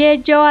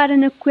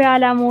 የጀዋርን እኩይ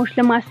ዓላማዎች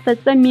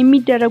ለማስፈጸም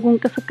የሚደረጉ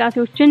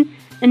እንቅስቃሴዎችን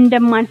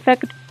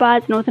እንደማንፈቅድ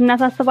በአጽንኦት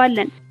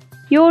እናሳስባለን።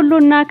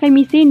 የወሎና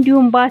ከሚሴ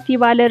እንዲሁም ባቲ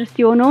ባለርስት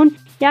የሆነውን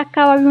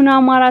የአካባቢውን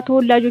አማራ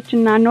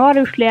ተወላጆችና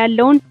ነዋሪዎች ላይ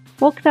ያለውን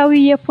ወቅታዊ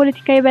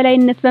የፖለቲካ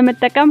የበላይነት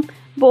በመጠቀም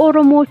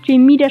በኦሮሞዎች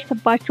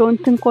የሚደርስባቸውን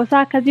ትንኮሳ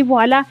ከዚህ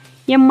በኋላ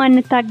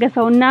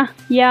የማንታገሰውና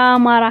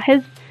የአማራ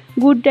ህዝብ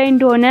ጉዳይ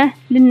እንደሆነ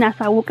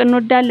ልናሳውቅ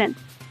እንወዳለን።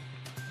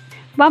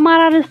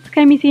 በአማራ ርስት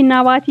ከሚሴና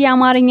ባቲ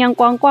የአማርኛን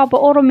ቋንቋ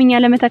በኦሮምኛ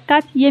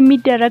ለመተካት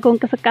የሚደረገው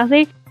እንቅስቃሴ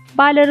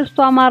ባለርስቱ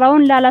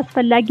አማራውን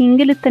ላላስፈላጊ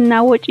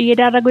እንግልትና ወጪ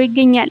እየዳረገው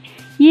ይገኛል።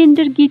 ይህን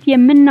ድርጊት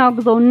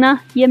የምናወግዘውና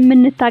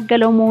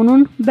የምንታገለው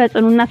መሆኑን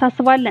በጽኑ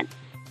እናሳስባለን።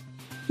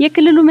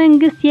 የክልሉ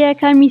መንግስት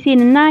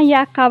የከሚሴንና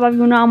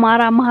የአካባቢውን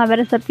አማራ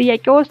ማህበረሰብ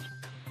ጥያቄዎች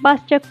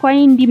በአስቸኳይ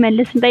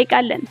እንዲመልስ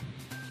እንጠይቃለን።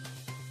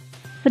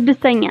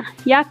 ስድስተኛ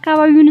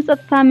የአካባቢውን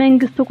ጸጥታ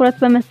መንግስት ትኩረት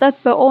በመስጠት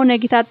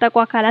በኦነግ የታጠቁ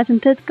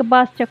አካላትን ትጥቅ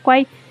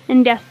በአስቸኳይ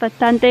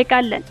እንዲያስፈታ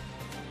እንጠይቃለን።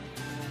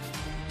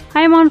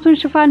 ሃይማኖቱን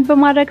ሽፋን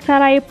በማድረግ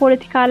ተራ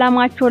የፖለቲካ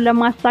ዓላማቸውን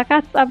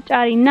ለማሳካት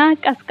ጸብጫሪና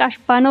ቀስቃሽ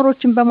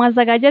ባነሮችን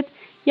በማዘጋጀት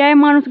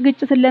የሃይማኖት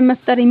ግጭትን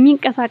ለመፍጠር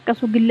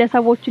የሚንቀሳቀሱ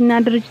ግለሰቦችና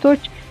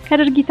ድርጅቶች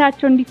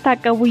ከድርጊታቸው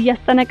እንዲታቀቡ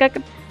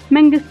እያስጠነቀቅን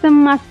መንግስትም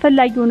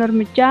አስፈላጊውን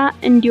እርምጃ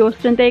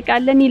እንዲወስድ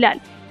እንጠይቃለን ይላል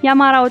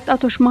የአማራ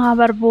ወጣቶች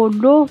ማህበር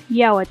በወሎ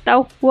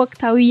ያወጣው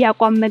ወቅታዊ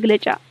የአቋም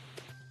መግለጫ።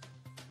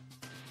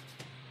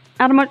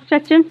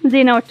 አድማጮቻችን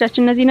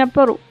ዜናዎቻችን እነዚህ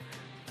ነበሩ።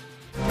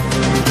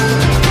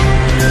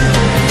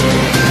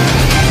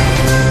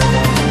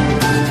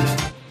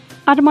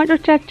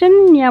 አድማጮቻችን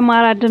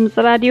የአማራ ድምጽ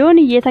ራዲዮን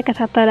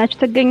እየተከታተላችሁ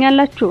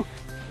ትገኛላችሁ።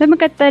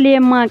 በመቀጠል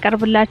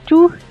የማቀርብላችሁ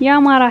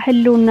የአማራ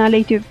ህልውና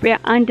ለኢትዮጵያ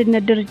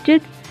አንድነት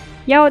ድርጅት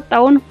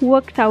ያወጣውን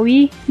ወቅታዊ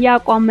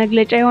የአቋም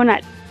መግለጫ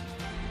ይሆናል።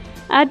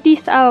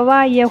 አዲስ አበባ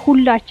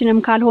የሁላችንም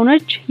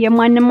ካልሆነች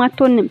የማንም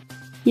አትሆንም።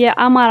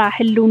 የአማራ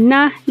ህልውና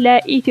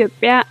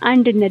ለኢትዮጵያ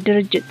አንድነት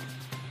ድርጅት።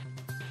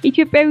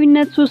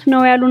 ኢትዮጵያዊነት ሱስ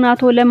ነው ያሉን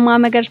አቶ ለማ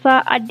መገርሳ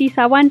አዲስ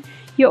አበባን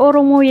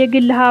የኦሮሞ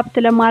የግል ሀብት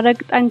ለማድረግ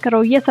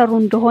ጠንክረው እየሰሩ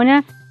እንደሆነ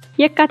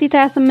የካቲት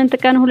 28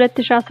 ቀን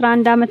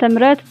 2011 ዓ.ም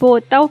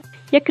በወጣው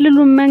የክልሉ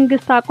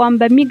መንግስት አቋም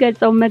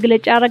በሚገልጸው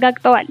መግለጫ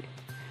አረጋግጠዋል።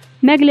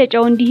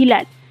 መግለጫው እንዲህ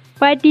ይላል።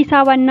 በአዲስ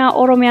አበባና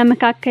ኦሮሚያ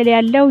መካከል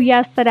ያለው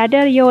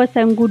የአስተዳደር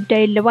የወሰን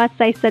ጉዳይ ልባት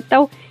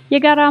ሳይሰጠው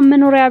የጋራ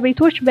መኖሪያ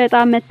ቤቶች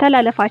በጣም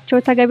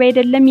መተላለፋቸው ተገቢ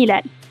አይደለም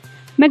ይላል።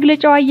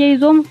 መግለጫው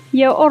አያይዞም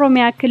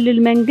የኦሮሚያ ክልል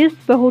መንግስት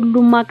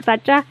በሁሉም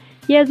አቅጣጫ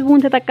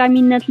የህዝቡን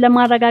ተጠቃሚነት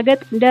ለማረጋገጥ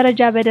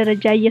ደረጃ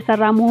በደረጃ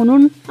እየሰራ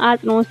መሆኑን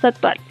አጽንኦት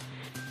ሰጥቷል።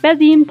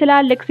 በዚህም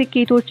ትላልቅ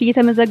ስኬቶች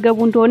እየተመዘገቡ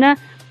እንደሆነ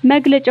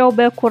መግለጫው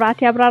በኩራት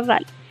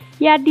ያብራራል።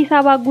 የአዲስ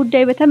አበባ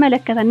ጉዳይ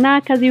በተመለከተና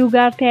ከዚሁ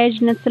ጋር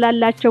ተያያዥነት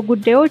ስላላቸው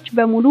ጉዳዮች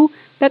በሙሉ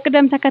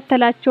በቅደም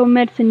ተከተላቸው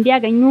መልስ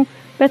እንዲያገኙ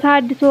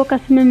በተሐድሶ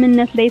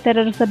ከስምምነት ላይ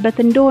የተደረሰበት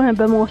እንደሆነ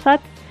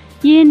በመውሳት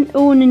ይህን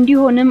እውን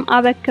እንዲሆንም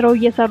አበክረው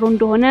እየሰሩ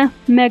እንደሆነ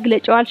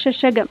መግለጫው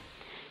አልሸሸገም።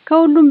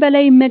 ከሁሉም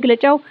በላይ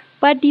መግለጫው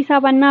በአዲስ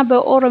አበባና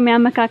በኦሮሚያ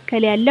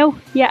መካከል ያለው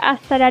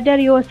የአስተዳደር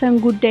የወሰን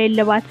ጉዳይ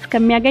ልባት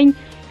እስከሚያገኝ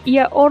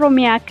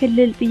የኦሮሚያ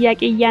ክልል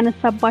ጥያቄ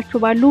እያነሳባቸው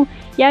ባሉ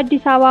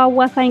የአዲስ አበባ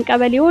አዋሳኝ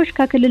ቀበሌዎች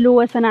ከክልሉ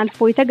ወሰን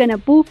አልፎ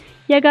የተገነቡ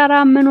የጋራ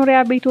መኖሪያ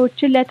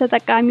ቤቶችን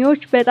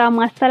ለተጠቃሚዎች በጣም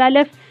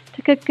ማስተላለፍ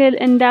ትክክል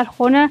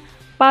እንዳልሆነ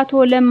በአቶ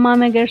ለማ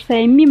መገርሳ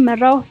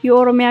የሚመራው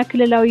የኦሮሚያ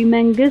ክልላዊ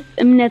መንግስት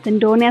እምነት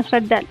እንደሆነ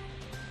ያስረዳል።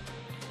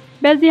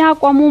 በዚህ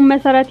አቋሙ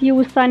መሰረት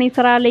የውሳኔ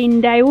ስራ ላይ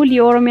እንዳይውል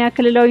የኦሮሚያ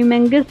ክልላዊ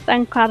መንግስት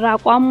ጠንካራ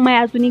አቋም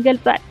መያዙን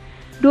ይገልጻል።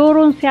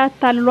 ዶሮን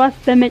ሲያታልሏት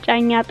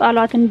በመጫኛ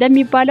ጣሏት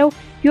እንደሚባለው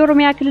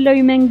የኦሮሚያ ክልላዊ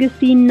መንግስት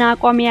ይህን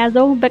አቋም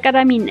የያዘው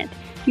በቀዳሚነት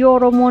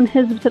የኦሮሞን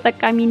ህዝብ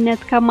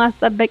ተጠቃሚነት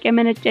ከማስጠበቅ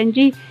የመነጨ እንጂ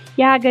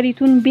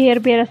የሀገሪቱን ብሔር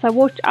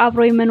ብሔረሰቦች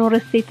አብሮ የመኖር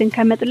እሴትን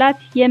ከመጥላት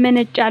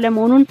የመነጨ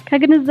አለመሆኑን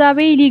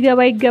ከግንዛቤ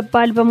ሊገባ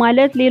ይገባል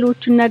በማለት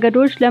ሌሎችን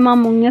ነገዶች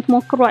ለማሞኘት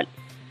ሞክሯል።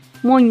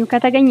 ሞኙ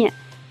ከተገኘ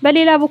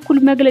በሌላ በኩል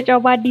መግለጫው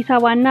በአዲስ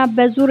አበባና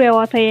በዙሪያዋ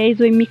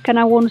ተያይዘው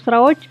የሚከናወኑ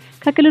ስራዎች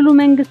ከክልሉ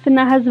መንግስትና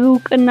ህዝብ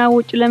እውቅና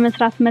ውጭ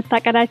ለመስራት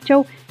መታቀዳቸው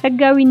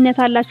ህጋዊነት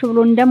አላቸው ብሎ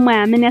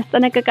እንደማያምን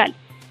ያስጠነቅቃል።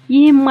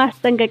 ይህም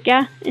ማስጠንቀቂያ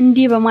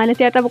እንዲህ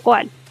በማለት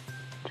ያጠብቀዋል።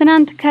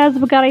 ትናንት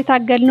ከህዝብ ጋር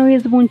የታገልነው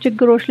የህዝቡን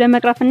ችግሮች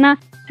ለመቅረፍና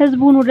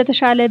ህዝቡን ወደ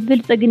ተሻለ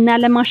ብልጽግና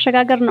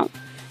ለማሸጋገር ነው።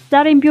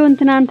 ዛሬም ቢሆን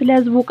ትናንት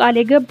ለህዝቡ ቃል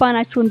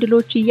የገባናቸውን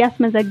ድሎች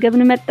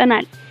እያስመዘገብን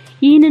መጥተናል።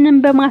 ይህንንም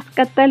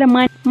በማስቀጠል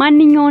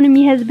ማንኛውንም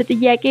የህዝብ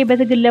ጥያቄ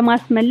በትግል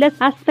ለማስመለስ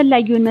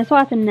አስፈላጊውን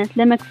መስዋዕትነት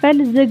ለመክፈል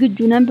ዝግጁ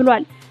ነን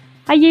ብሏል።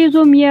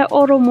 አያይዞም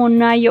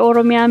የኦሮሞና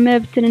የኦሮሚያ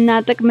መብትንና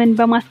ጥቅምን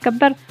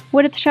በማስከበር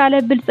ወደ ተሻለ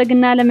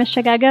ብልጽግና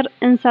ለመሸጋገር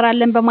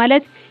እንሰራለን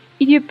በማለት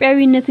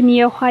ኢትዮጵያዊነትን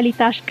የኋሊት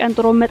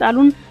አሽቀንጥሮ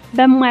መጣሉን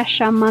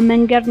በማያሻማ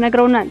መንገድ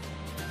ነግረውናል።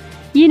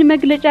 ይህን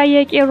መግለጫ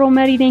የቄሮ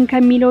መሪ ነኝ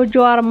ከሚለው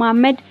ጀዋር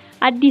መሐመድ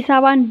አዲስ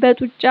አበባን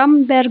በጡጫም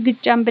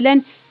በእርግጫም ብለን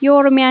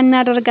የኦሮሚያ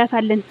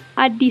እናደርጋታለን፣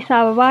 አዲስ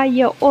አበባ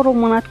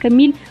የኦሮሞ ናት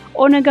ከሚል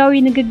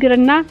ኦነጋዊ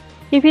ንግግርና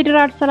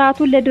የፌደራል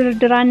ስርዓቱን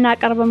ለድርድር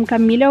አናቀርብም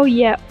ከሚለው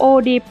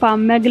የኦዴፓ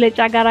መግለጫ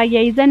ጋር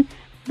አያይዘን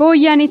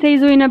በወያኔ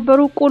ተይዘው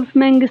የነበሩ ቁልፍ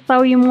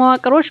መንግስታዊ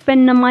መዋቅሮች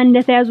በእነማን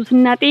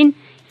እንደተያዙትና ጤን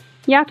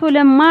የአቶ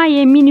ለማ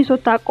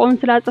የሚኒሶታ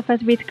ቆንስላ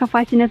ጽሕፈት ቤት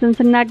ከፋችነትን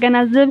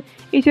ስናገናዝብ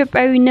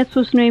ኢትዮጵያዊነት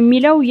ሱስ ነው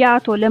የሚለው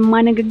የአቶ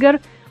ለማ ንግግር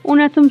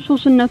እውነትም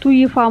ሱስነቱ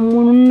ይፋ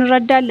መሆኑን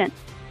እንረዳለን።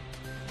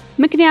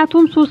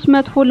 ምክንያቱም ሱስ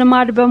መጥፎ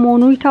ልማድ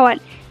በመሆኑ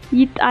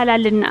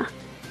ይጣላልና።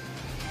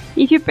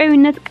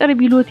 ኢትዮጵያዊነት ቅርብ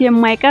ቢሉት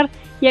የማይቀር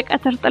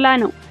የቀትር ጥላ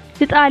ነው።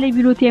 ልጣል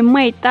ቢሉት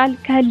የማይጣል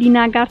ከህሊና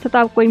ጋር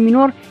ተጣብቆ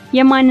የሚኖር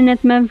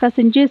የማንነት መንፈስ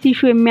እንጂ ሲሹ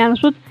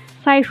የሚያነሱት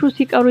ሳይሹ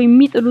ሲቀሩ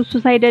የሚጥሉት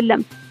ሱስ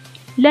አይደለም።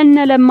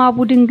 ለነ ለማ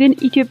ቡድን ግን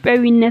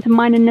ኢትዮጵያዊነት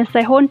ማንነት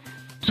ሳይሆን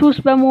ሱስ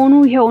በመሆኑ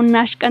ይሄውና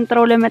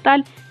አሽቀንጥረው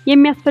ለመጣል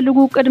የሚያስፈልጉ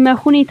ቅድመ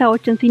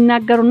ሁኔታዎችን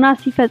ሲናገሩና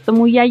ሲፈጽሙ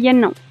ያየን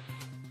ነው።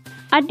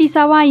 አዲስ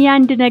አበባ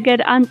የአንድ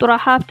ነገድ አንጡራ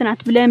ሀብት ናት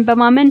ብለን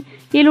በማመን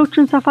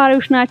ሌሎችን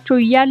ሰፋሪዎች ናቸው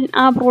እያልን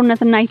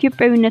አብሮነትና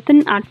ኢትዮጵያዊነትን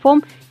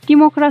አልፎም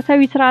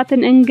ዲሞክራሲያዊ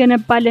ስርዓትን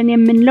እንገነባለን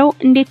የምንለው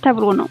እንዴት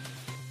ተብሎ ነው?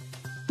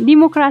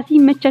 ዲሞክራሲ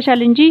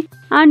መቻቻል እንጂ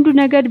አንዱ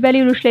ነገድ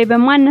በሌሎች ላይ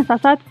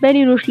በማነሳሳት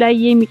በሌሎች ላይ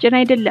የሚጭን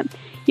አይደለም።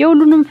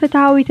 የሁሉንም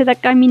ፍትሃዊ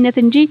ተጠቃሚነት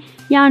እንጂ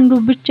የአንዱ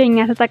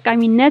ብቸኛ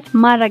ተጠቃሚነት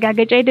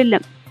ማረጋገጫ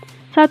አይደለም።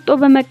 ሰጥቶ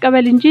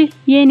በመቀበል እንጂ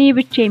የኔ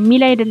ብቻ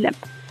የሚል አይደለም።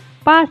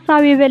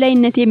 በሐሳብ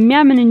የበላይነት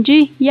የሚያምን እንጂ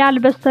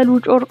ያልበሰሉ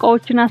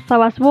ጮርቃዎችን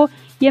አሰባስቦ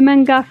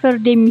የመንጋ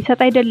ፍርድ የሚሰጥ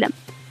አይደለም።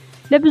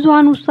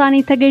 ለብዙሃን ውሳኔ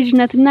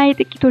ተገዥነትና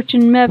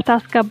የጥቂቶችን መብት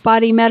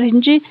አስከባሪ መርህ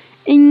እንጂ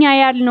እኛ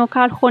ያልነው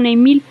ካልሆነ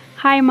የሚል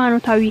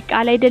ሃይማኖታዊ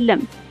ቃል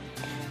አይደለም።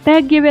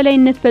 በሕግ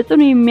የበላይነት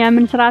በጽኑ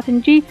የሚያምን ስርዓት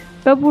እንጂ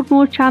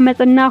በቡድኖች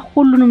አመጽና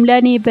ሁሉንም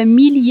ለኔ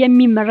በሚል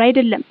የሚመራ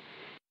አይደለም።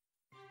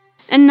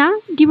 እና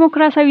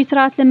ዲሞክራሲያዊ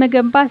ስርዓት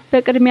ለመገንባት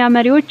በቅድሚያ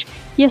መሪዎች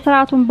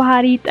የስርዓቱን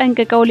ባህሪ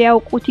ጠንቅቀው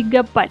ሊያውቁት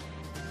ይገባል።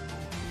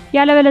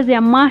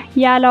 ያለበለዚያማ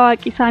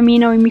ያላዋቂ ሳሚ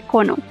ነው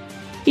የሚኮነው።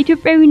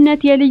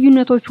 ኢትዮጵያዊነት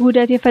የልዩነቶች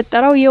ውህደት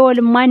የፈጠረው የወል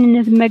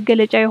ማንነት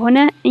መገለጫ የሆነ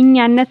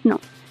እኛነት ነው።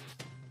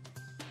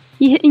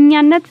 ይህ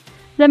እኛነት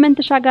ዘመን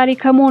ተሻጋሪ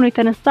ከመሆኑ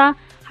የተነሳ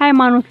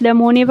ሃይማኖት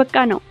ለመሆን የበቃ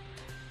ነው።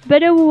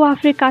 በደቡብ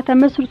አፍሪካ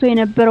ተመስርቶ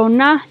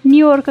የነበረውና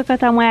ኒውዮርክ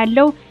ከተማ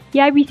ያለው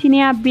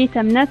የአቢሲኒያ ቤተ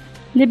እምነት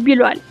ልብ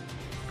ይሏል።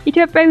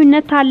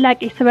 ኢትዮጵያዊነት ታላቅ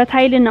የስበት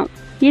ኃይል ነው።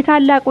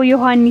 የታላቁ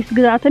ዮሐንስ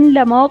ግዛትን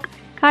ለማወቅ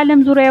ከዓለም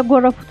ዙሪያ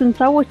የጎረፉትን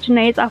ሰዎችና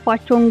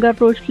የጻፏቸውን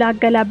ገድሎች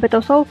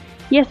ላገላበጠው ሰው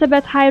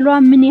የስበት ኃይሏ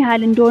ምን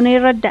ያህል እንደሆነ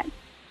ይረዳል።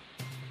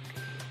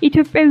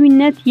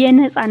 ኢትዮጵያዊነት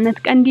የነጻነት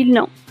ቀንዲል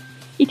ነው።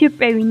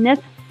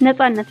 ኢትዮጵያዊነት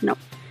ነጻነት ነው።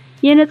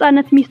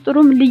 የነጻነት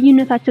ሚስጥሩም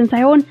ልዩነታችን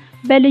ሳይሆን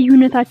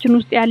በልዩነታችን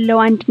ውስጥ ያለው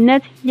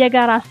አንድነት፣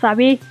 የጋራ ሐሳቤ፣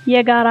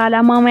 የጋራ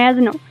ዓላማ መያዝ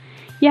ነው።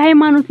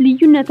 የሃይማኖት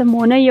ልዩነትም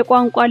ሆነ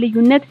የቋንቋ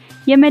ልዩነት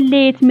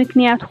የመለየት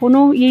ምክንያት ሆኖ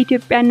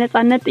የኢትዮጵያን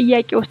ነጻነት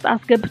ጥያቄ ውስጥ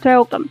አስገብቶ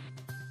አያውቅም።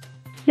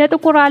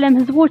 ለጥቁር ዓለም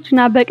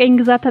ህዝቦችና በቀኝ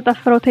ግዛት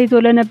ተጠፍረው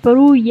ተይዘው ለነበሩ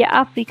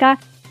የአፍሪካ፣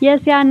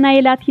 የእስያና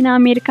የላቲን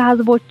አሜሪካ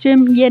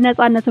ህዝቦችም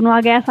የነጻነትን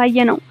ዋጋ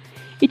ያሳየ ነው።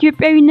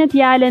 ኢትዮጵያዊነት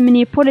የዓለምን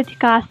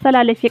የፖለቲካ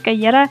አስተላለፍ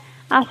የቀየረ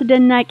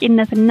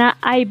አስደናቂነትና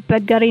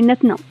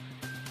አይበገሬነት ነው።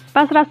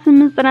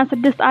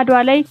 በ1896 አድዋ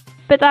ላይ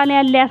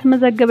በጣሊያን ላይ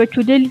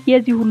ያስመዘገበችው ድል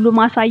የዚህ ሁሉ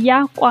ማሳያ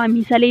ቋሚ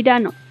ሰሌዳ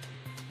ነው።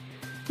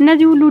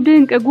 እነዚህ ሁሉ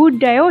ድንቅ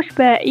ጉዳዮች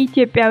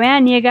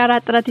በኢትዮጵያውያን የጋራ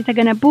ጥረት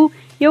የተገነቡ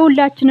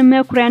የሁላችንም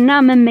መኩሪያና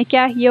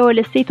መመኪያ የወል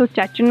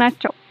እሴቶቻችን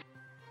ናቸው።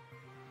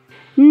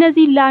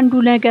 እነዚህ ለአንዱ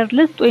ነገር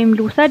ልስጥ ወይም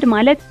ልውሰድ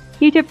ማለት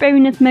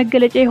የኢትዮጵያዊነት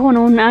መገለጫ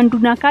የሆነውን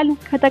አንዱን አካል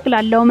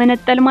ከጠቅላላው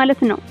መነጠል ማለት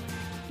ነው።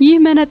 ይህ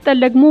መነጠል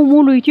ደግሞ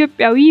ሙሉ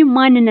ኢትዮጵያዊ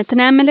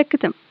ማንነትን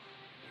አያመለክትም።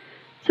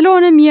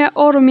 ስለሆነም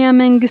የኦሮሚያ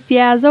መንግስት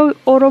የያዘው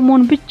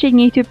ኦሮሞን ብቸኛ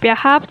የኢትዮጵያ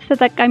ሀብት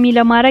ተጠቃሚ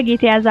ለማድረግ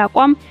የተያዘ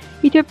አቋም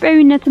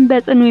ኢትዮጵያዊነትን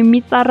በጽኑ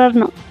የሚጻረር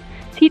ነው።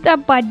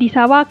 ሲጠባ አዲስ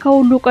አበባ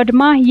ከሁሉ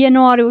ቀድማ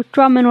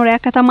የነዋሪዎቿ መኖሪያ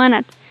ከተማ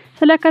ናት።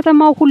 ስለ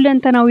ከተማው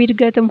ሁለንተናዊ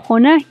እድገትም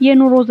ሆነ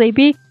የኑሮ ዘይቤ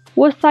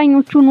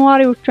ወሳኞቹ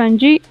ነዋሪዎቿ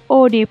እንጂ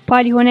ኦዴፓ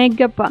ሊሆን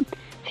አይገባም።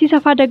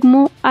 ሲሰፋ ደግሞ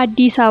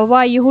አዲስ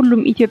አበባ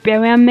የሁሉም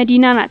ኢትዮጵያውያን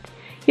መዲና ናት።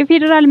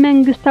 የፌደራል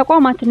መንግስት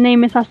ተቋማትና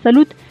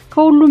የመሳሰሉት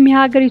ከሁሉም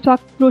የሀገሪቷ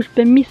ክፍሎች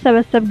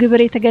በሚሰበሰብ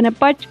ግብር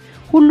የተገነባች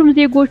ሁሉም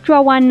ዜጎቿ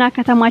ዋና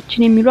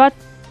ከተማችን የሚሏት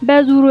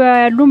በዙሪያው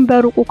ያሉም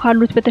በሩቁ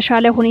ካሉት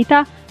በተሻለ ሁኔታ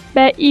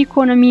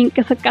በኢኮኖሚ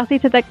እንቅስቃሴ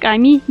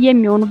ተጠቃሚ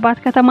የሚሆኑባት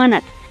ከተማ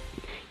ናት።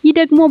 ይህ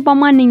ደግሞ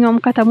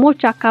በማንኛውም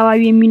ከተሞች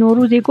አካባቢ የሚኖሩ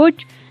ዜጎች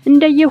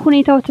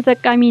እንደየሁኔታው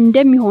ተጠቃሚ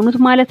እንደሚሆኑት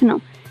ማለት ነው።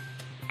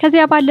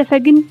 ከዚያ ባለፈ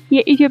ግን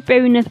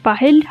የኢትዮጵያዊነት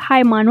ባህል፣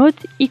 ሃይማኖት፣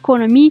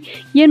 ኢኮኖሚ፣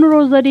 የኑሮ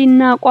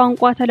ዘዴና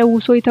ቋንቋ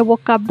ተለውሶ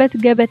የተቦካበት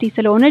ገበቴ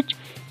ስለሆነች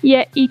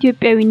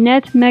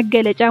የኢትዮጵያዊነት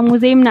መገለጫ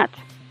ሙዚየም ናት።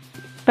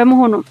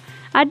 በመሆኑም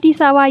አዲስ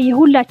አበባ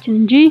የሁላችን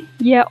እንጂ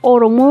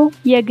የኦሮሞ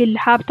የግል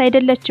ሀብት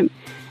አይደለችም።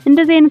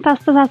 እንደዚህ አይነት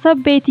አስተሳሰብ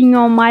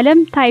በየትኛውም ዓለም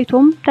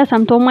ታይቶም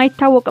ተሰምቶም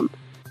አይታወቅም።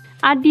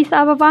 አዲስ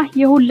አበባ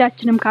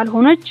የሁላችንም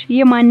ካልሆነች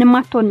የማንም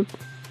አትሆንም።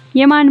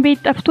 የማን ቤት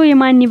ጠፍቶ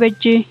የማን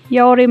ይበጅ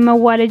የአውሬ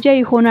መዋለጃ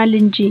ይሆናል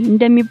እንጂ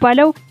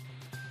እንደሚባለው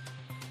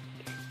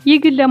ይህ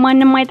ግን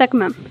ለማንም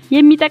አይጠቅምም።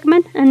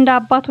 የሚጠቅመን እንደ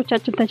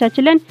አባቶቻችን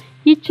ተቻችለን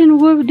ይችን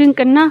ውብ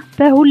ድንቅና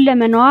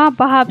በሁለመናዋ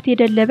በሀብት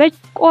የደለበች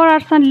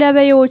ቆራርሰን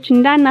ለበየዎች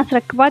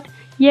እንዳናስረክባት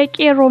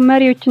የቄሮ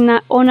መሪዎችና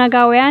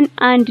ኦነጋውያን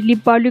አንድ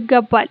ሊባሉ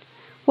ይገባል።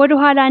 ወደ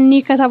ኋላ እኒ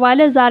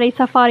ከተባለ ዛሬ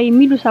ሰፋሪ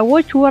የሚሉ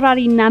ሰዎች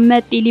ወራሪና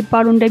መጤ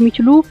ሊባሉ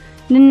እንደሚችሉ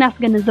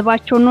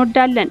ልናስገነዝባቸው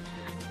እንወዳለን።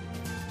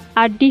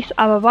 አዲስ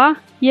አበባ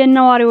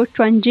የነዋሪዎቿ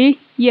እንጂ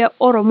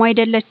የኦሮሞ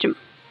አይደለችም።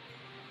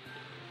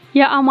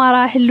 የአማራ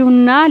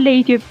ህልውና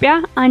ለኢትዮጵያ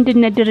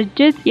አንድነት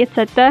ድርጅት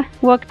የተሰጠ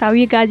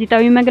ወቅታዊ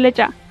ጋዜጣዊ መግለጫ።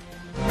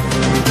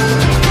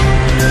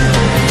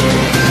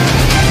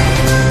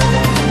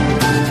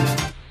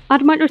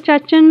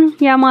 አድማጮቻችን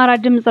የአማራ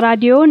ድምጽ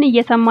ራዲዮን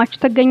እየሰማችሁ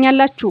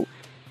ትገኛላችሁ።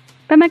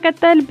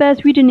 በመቀጠል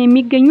በስዊድን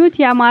የሚገኙት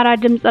የአማራ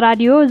ድምጽ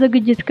ራዲዮ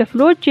ዝግጅት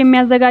ክፍሎች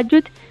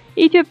የሚያዘጋጁት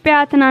ኢትዮጵያ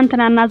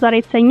ትናንትናና ዛሬ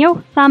የተሰኘው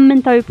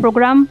ሳምንታዊ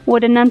ፕሮግራም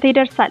ወደ እናንተ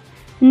ይደርሳል።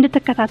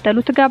 እንድትከታተሉ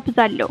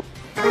ተጋብዛለሁ።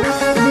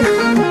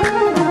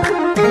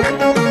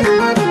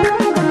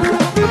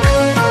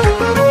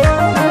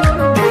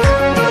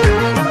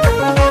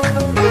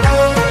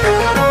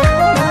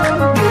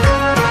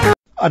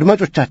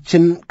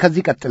 አድማጮቻችን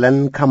ከዚህ ቀጥለን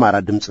ከአማራ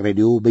ድምጽ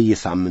ሬዲዮ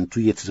በየሳምንቱ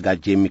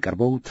እየተዘጋጀ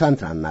የሚቀርበው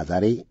ትናንትናና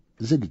ዛሬ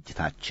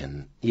ዝግጅታችን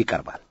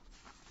ይቀርባል።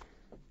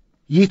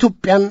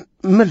 የኢትዮጵያን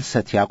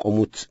መልሰት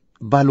ያቆሙት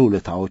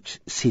ባለውለታዎች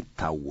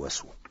ሲታወሱ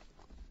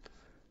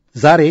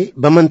ዛሬ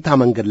በመንታ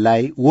መንገድ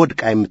ላይ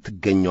ወድቃ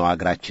የምትገኘው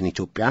አገራችን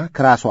ኢትዮጵያ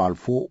ከራሷ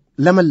አልፎ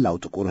ለመላው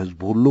ጥቁር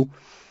ሕዝብ ሁሉ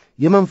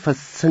የመንፈስ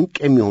ስንቅ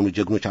የሚሆኑ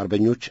ጀግኖች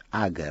አርበኞች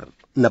አገር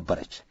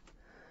ነበረች።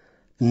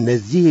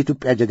 እነዚህ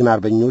የኢትዮጵያ ጀግና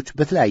አርበኞች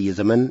በተለያየ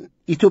ዘመን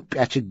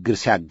ኢትዮጵያ ችግር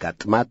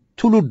ሲያጋጥማት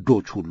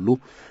ትውልዶች ሁሉ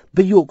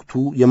በየወቅቱ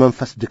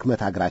የመንፈስ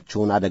ድክመት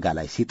አገራቸውን አደጋ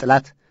ላይ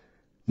ሲጥላት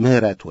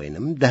ምሕረት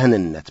ወይንም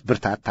ደህንነት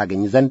ብርታት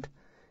ታገኝ ዘንድ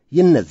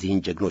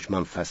የእነዚህን ጀግኖች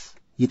መንፈስ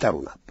ይጠሩ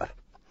ነበር።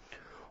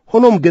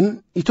 ሆኖም ግን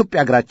ኢትዮጵያ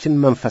አገራችን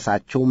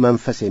መንፈሳቸው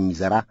መንፈስ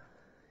የሚዘራ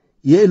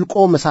የእልቆ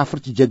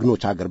መሳፍርት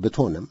ጀግኖች አገር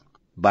ብትሆንም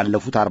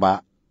ባለፉት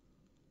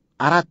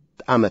 44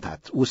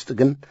 ዓመታት ውስጥ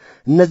ግን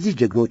እነዚህ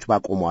ጀግኖች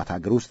ባቆሟት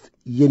አገር ውስጥ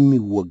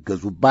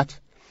የሚወገዙባት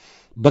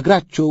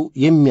በእግራቸው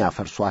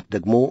የሚያፈርሷት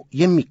ደግሞ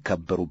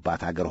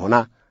የሚከበሩባት አገር ሆና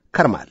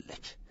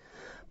ከርማለች።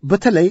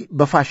 በተለይ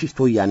በፋሽስት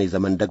ወያኔ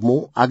ዘመን ደግሞ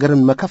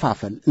አገርን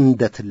መከፋፈል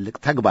እንደ ትልቅ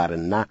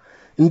ተግባርና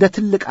እንደ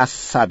ትልቅ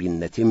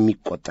አሳቢነት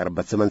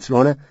የሚቆጠርበት ዘመን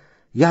ስለሆነ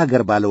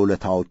የአገር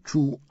ባለውለታዎቹ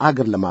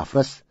አገር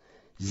ለማፍረስ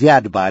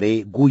ዚያድ ባሬ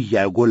ጉያ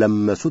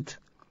የጎለመሱት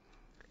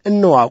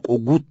እነዋቆ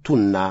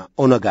ጉቱና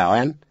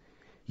ኦነጋውያን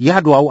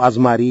ያድዋው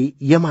አዝማሪ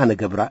የማነ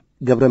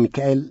ገብረ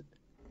ሚካኤል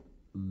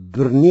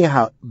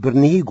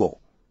ብርኒሂጎ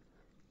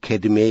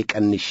ከዕድሜ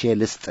ቀንሼ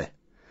ልስጥህ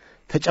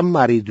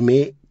ተጨማሪ ዕድሜ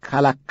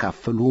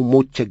ካላካፈሉ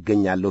ሞቼ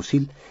እገኛለሁ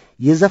ሲል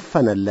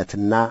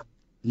የዘፈነለትና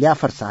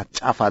ሊያፈርሳት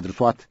ጫፍ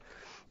አድርሷት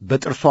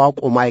በጥርሷ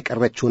ቆማ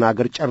የቀረችውን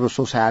አገር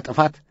ጨርሶ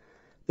ሳያጠፋት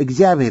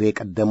እግዚአብሔር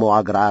የቀደመው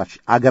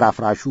አገር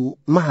አፍራሹ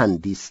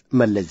መሐንዲስ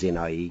መለስ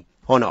ዜናዊ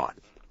ሆነዋል።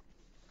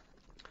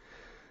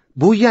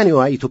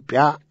 በወያኔዋ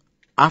ኢትዮጵያ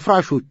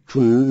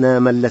አፍራሾቹን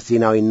መለስ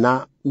ዜናዊና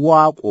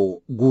ዋቆ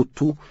ጉቱ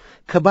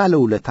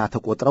ከባለውለታ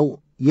ተቆጥረው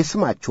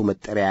የስማቸው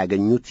መጠሪያ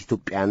ያገኙት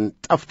ኢትዮጵያን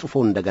ጠፍጥፎ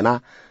እንደገና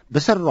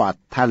በሠሯት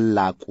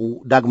ታላቁ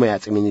ዳግማዊ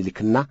አፄ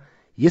ምኒልክና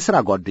የሥራ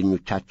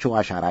ጓደኞቻቸው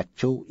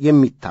አሻራቸው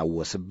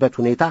የሚታወስበት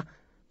ሁኔታ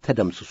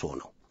ተደምስሶ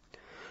ነው።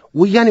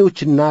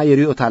 ወያኔዎችና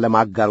የርዕዮተ ዓለም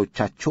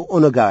አጋሮቻቸው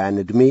ኦነጋውያን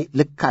ዕድሜ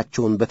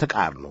ልካቸውን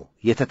በተቃርኖ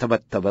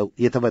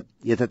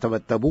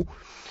የተተበተቡ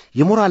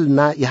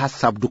የሞራልና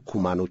የሐሳብ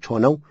ድኩማኖች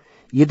ሆነው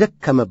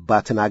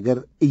የደከመባትን አገር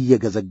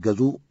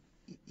እየገዘገዙ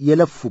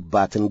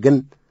የለፉባትን ግን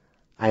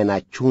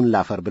ዐይናችሁን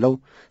ላፈር ብለው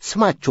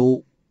ስማቸው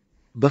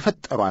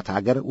በፈጠሯት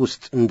አገር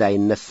ውስጥ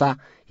እንዳይነሣ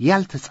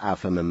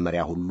ያልተጻፈ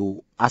መመሪያ ሁሉ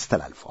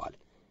አስተላልፈዋል።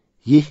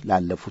 ይህ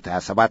ላለፉት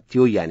 27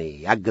 የወያኔ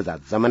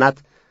ያገዛዝ ዘመናት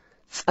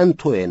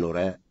ጸንቶ የኖረ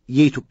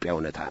የኢትዮጵያ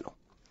እውነታ ነው።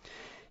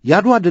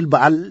 የአድዋ ድል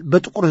በዓል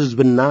በጥቁር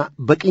ሕዝብና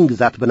በቅኝ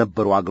ግዛት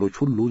በነበሩ አገሮች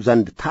ሁሉ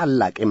ዘንድ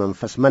ታላቅ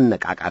የመንፈስ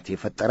መነቃቃት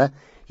የፈጠረ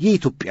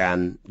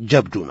የኢትዮጵያውያን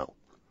ጀብዱ ነው።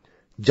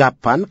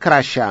 ጃፓን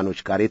ከራሽያኖች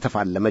ጋር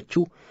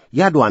የተፋለመችው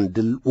የአድዋን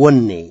ድል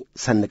ወኔ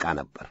ሰንቃ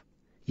ነበር።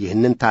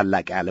 ይህንን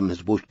ታላቅ የዓለም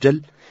ሕዝቦች ድል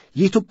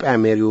የኢትዮጵያ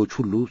መሪዎች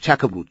ሁሉ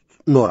ሲያከብሩት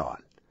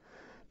ኖረዋል።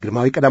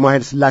 ግርማዊ ቀዳማዊ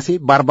ኃይለ ሥላሴ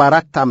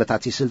በ44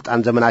 ዓመታት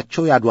የሥልጣን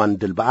ዘመናቸው የአድዋን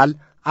ድል በዓል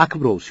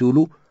አክብረው ሲውሉ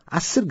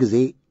 10 ጊዜ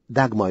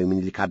ዳግማዊ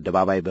ምኒልክ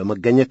አደባባይ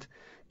በመገኘት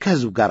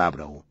ከሕዝብ ጋር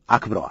አብረው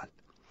አክብረዋል።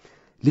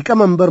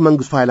 ሊቀመንበር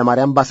መንግሥቱ ኃይለ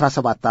ማርያም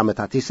በ17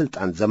 ዓመታት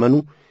የሥልጣን ዘመኑ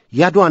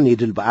የአድዋን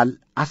የድል በዓል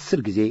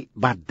 10 ጊዜ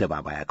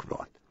በአደባባይ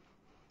አክብረዋል።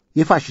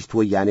 የፋሽስት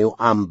ወያኔው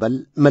አምበል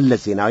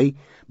መለስ ዜናዊ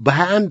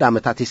በ21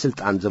 ዓመታት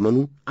የሥልጣን ዘመኑ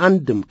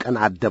አንድም ቀን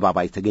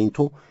አደባባይ ተገኝቶ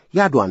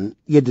የአድዋን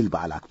የድል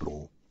በዓል አክብሮ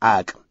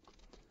አያውቅም።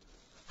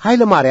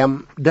 ኃይለ ማርያም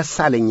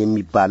ደሳለኝ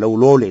የሚባለው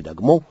ሎሌ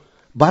ደግሞ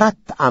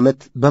በ4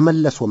 ዓመት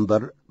በመለስ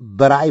ወንበር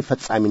በራእይ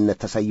ፈጻሚነት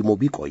ተሰይሞ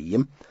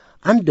ቢቆይም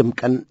አንድም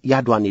ቀን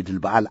የአድዋን የድል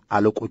በዓል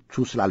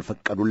አለቆቹ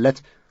ስላልፈቀዱለት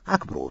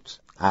አክብሮት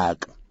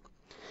አያውቅም።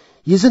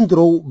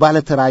 የዘንድሮው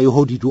ባለተራ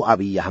የሆዲዱ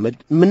አብይ አህመድ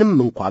ምንም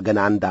እንኳ ገና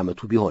 1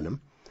 ዓመቱ ቢሆንም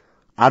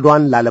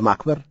አድዋን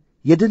ላለማክበር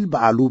የድል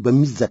በዓሉ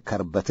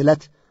በሚዘከርበት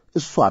ዕለት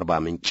እሱ 40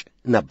 ምንጭ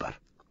ነበር።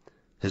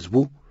 ሕዝቡ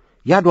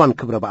የአድዋን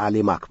ክብረ በዓል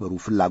የማክበሩ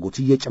ፍላጎት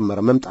እየጨመረ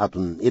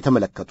መምጣቱን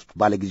የተመለከቱት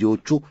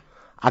ባለጊዜዎቹ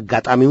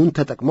አጋጣሚውን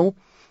ተጠቅመው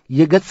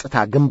የገጽታ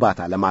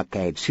ግንባታ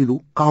ለማካሄድ ሲሉ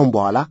ካሁን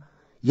በኋላ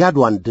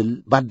የአድዋን ድል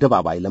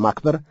በአደባባይ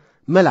ለማክበር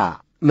መላ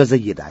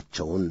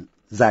መዘየዳቸውን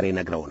ዛሬ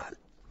ነግረውናል።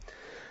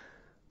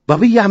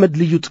 በአብይ አህመድ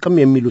ልዩ ጥቅም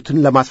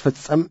የሚሉትን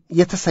ለማስፈጸም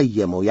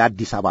የተሰየመው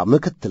የአዲስ አበባ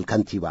ምክትል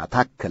ከንቲባ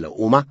ታከለ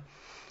ኡማ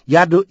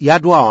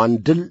የአድዋዋን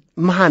ድል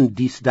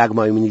መሐንዲስ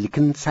ዳግማዊ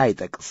ምኒልክን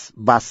ሳይጠቅስ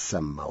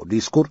ባሰማው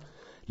ዲስኩር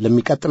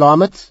ለሚቀጥለው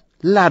ዓመት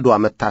ለአድዋ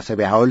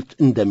መታሰቢያ ሐውልት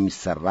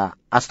እንደሚሠራ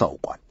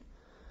አስታውቋል።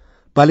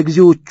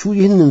 ባለጊዜዎቹ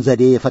ይህንን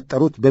ዘዴ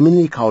የፈጠሩት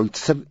በምኒልክ ሐውልት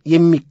ስር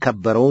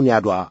የሚከበረውን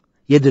የአድዋ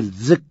የድል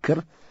ዝክር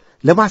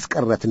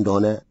ለማስቀረት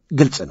እንደሆነ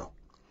ግልጽ ነው።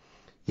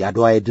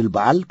 የአድዋ የድል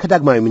በዓል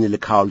ከዳግማዊ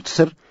ምኒልክ ሐውልት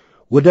ስር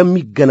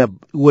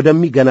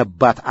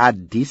ወደሚገነባት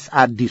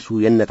አዲሱ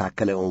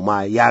የነታከለ ኡማ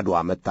የአድዋ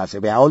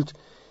መታሰቢያ ሐውልት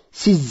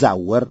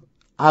ሲዛወር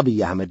አብይ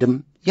አህመድም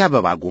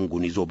የአበባ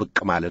ጉንጉን ይዞ ብቅ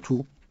ማለቱ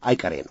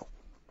አይቀሬ ነው።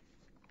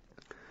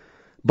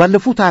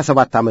 ባለፉት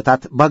 27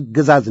 ዓመታት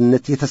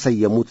በአገዛዝነት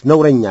የተሰየሙት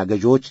ነውረኛ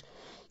ገዢዎች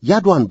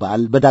ያድዋን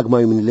በዓል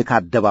በዳግማዊ ምኒልክ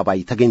አደባባይ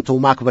ተገኝተው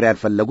ማክበር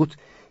ያልፈለጉት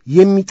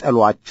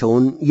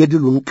የሚጠሏቸውን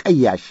የድሉን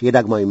ቀያሽ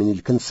የዳግማዊ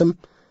ምኒልክን ስም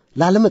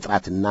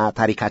ላለመጥራትና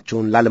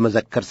ታሪካቸውን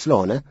ላለመዘከር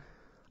ስለሆነ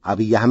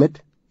አብይ አህመድ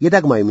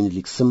የዳግማዊ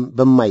ምኒልክ ስም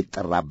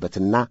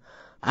በማይጠራበትና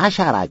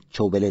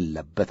አሻራቸው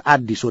በሌለበት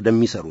አዲስ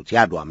ወደሚሰሩት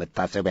ያድዋ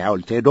መታሰቢያ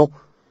ሐውልት ሄዶ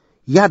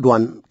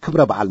ያድዋን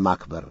ክብረ በዓል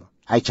ማክበር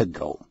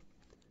አይቸግረውም።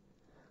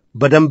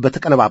 በደንብ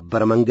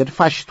በተቀነባበረ መንገድ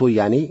ፋሽስት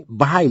ወያኔ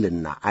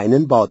በኃይልና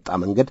ዓይንን ባወጣ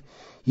መንገድ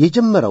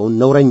የጀመረውን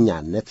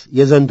ነውረኛነት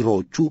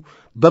የዘንድሮዎቹ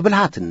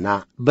በብልሃትና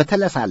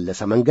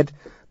በተለሳለሰ መንገድ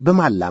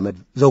በማላመድ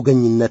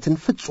ዘውገኝነትን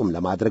ፍጹም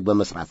ለማድረግ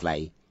በመስራት ላይ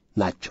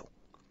ናቸው።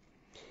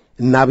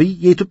 አብይ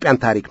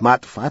የኢትዮጵያን ታሪክ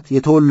ማጥፋት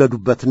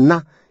የተወለዱበትና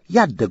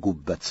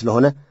ያደጉበት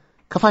ስለሆነ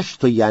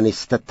ከፋሽስት ወያኔ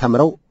ስህተት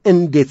ተምረው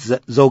እንዴት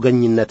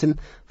ዘውገኝነትን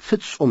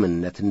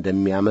ፍጹምነት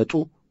እንደሚያመጡ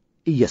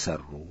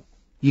እየሰሩ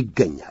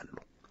ይገኛሉ።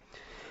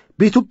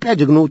 በኢትዮጵያ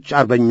ጀግኖች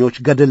አርበኞች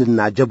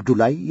ገድልና ጀብዱ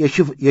ላይ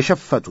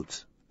የሸፈቱት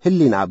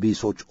ሕሊና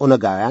ቢሶች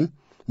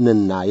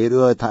ኦነጋውያንና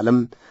የርዕዮተ ዓለም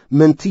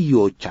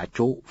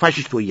መንትዮቻቸው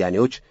ፋሽስት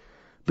ወያኔዎች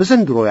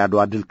በዘንድሮ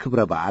ያድዋ ድል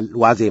ክብረ በዓል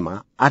ዋዜማ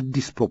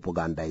አዲስ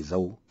ፕሮፓጋንዳ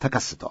ይዘው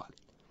ተከስተዋል።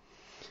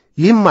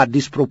 ይህም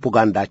አዲስ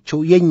ፕሮፓጋንዳቸው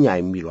የኛ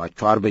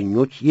የሚሏቸው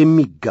አርበኞች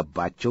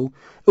የሚገባቸው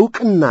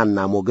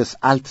ዕውቅናና ሞገስ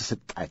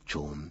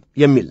አልተሰጣቸውም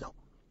የሚል ነው።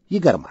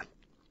 ይገርማል።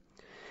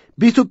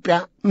 በኢትዮጵያ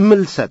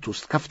ምልሰት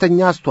ውስጥ ከፍተኛ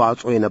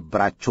አስተዋጽኦ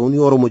የነበራቸውን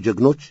የኦሮሞ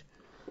ጀግኖች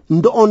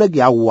እንደ ኦነግ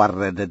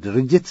ያዋረደ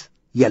ድርጅት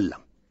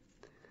የለም።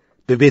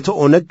 በቤተ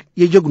ኦነግ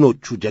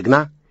የጀግኖቹ ጀግና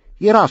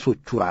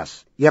የራሶቹ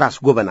የራስ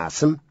ጎበና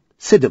ስም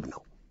ስድብ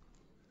ነው።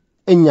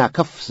 እኛ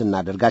ከፍ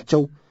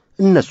ስናደርጋቸው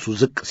እነሱ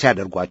ዝቅ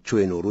ሲያደርጓቸው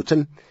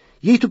የኖሩትን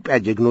የኢትዮጵያ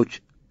ጀግኖች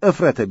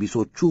እፍረተ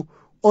ቢሶቹ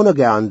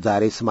ኦነጋውያን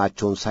ዛሬ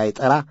ስማቸውን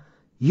ሳይጠራ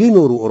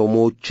የኖሩ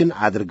ኦሮሞዎችን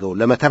አድርገው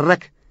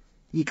ለመተረክ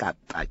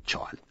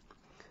ይቃጣቸዋል።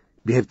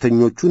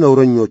 ብሔርተኞቹ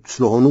ነውረኞች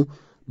ስለሆኑ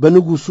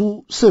በንጉሡ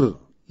ስር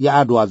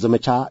የአድዋ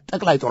ዘመቻ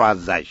ጠቅላይ ጦር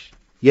አዛዥ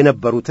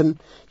የነበሩትን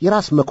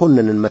የራስ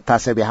መኮንንን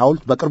መታሰቢያ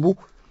ሐውልት በቅርቡ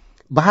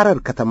በሐረር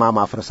ከተማ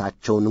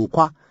ማፍረሳቸውን እንኳ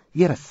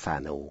የረሳ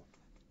ነው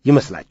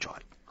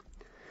ይመስላቸዋል።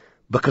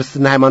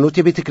 በክርስትና ሃይማኖት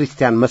የቤተ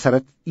ክርስቲያን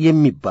መሠረት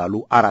የሚባሉ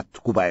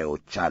 4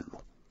 ጉባኤዎች አሉ።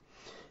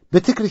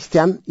 ቤተ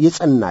ክርስቲያን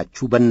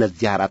የጸናችው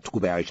በእነዚህ 4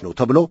 ጉባኤዎች ነው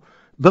ተብሎ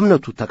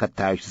በእምነቱ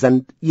ተከታዮች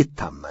ዘንድ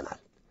ይታመናል።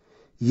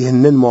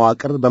 ይህንን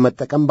መዋቅር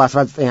በመጠቀም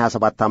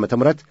በ1927 ዓመተ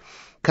ምህረት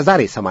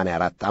ከዛሬ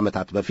 84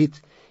 ዓመታት በፊት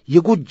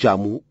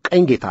የጎጃሙ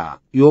ቀኝ ጌታ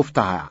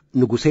የወፍታህ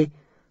ንጉሴ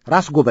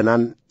ራስ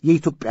ጎበናን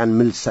የኢትዮጵያን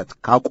ምልሰት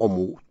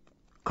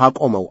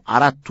ካቆመው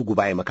 4ቱ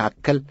ጉባኤ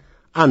መካከል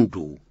አንዱ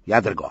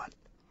ያደርገዋል።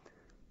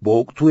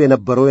 በወቅቱ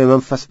የነበረው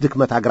የመንፈስ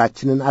ድክመት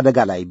አገራችንን አደጋ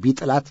ላይ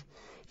ቢጥላት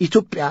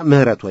ኢትዮጵያ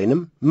ምሕረት ወይንም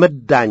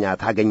መዳኛ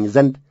ታገኝ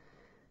ዘንድ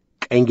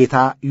ቀኝ ጌታ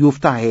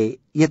ዮፍታሔ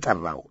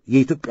የጠራው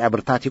የኢትዮጵያ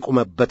ብርታት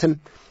የቆመበትን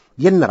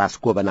የነራስ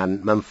ጎበናን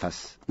መንፈስ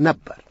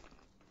ነበር።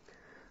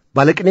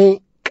 ባለቅኔ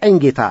ቀኝ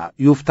ጌታ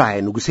ዮፍታሔ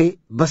ንጉሴ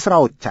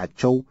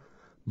በሥራዎቻቸው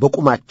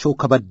በቁማቸው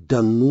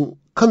ከበደኑ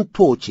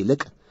ከንቶዎች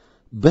ይልቅ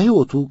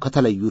በሕይወቱ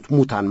ከተለዩት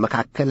ሙታን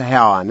መካከል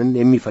ሕያዋንን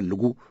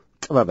የሚፈልጉ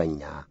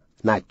ጥበበኛ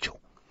ናቸው።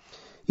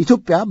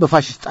 ኢትዮጵያ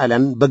በፋሽስት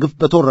ጣሊያን በግፍ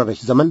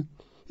በተወረረች ዘመን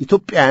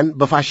ኢትዮጵያውያን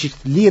በፋሽስት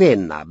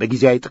ሊሬና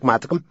በጊዜያዊ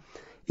ጥቅማጥቅም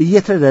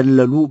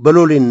እየተደለሉ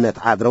በሎሌነት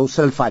አድረው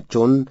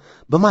ሰልፋቸውን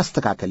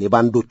በማስተካከል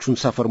የባንዶቹን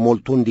ሰፈር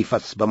ሞልቶ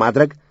እንዲፈስ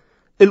በማድረግ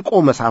ዕልቆ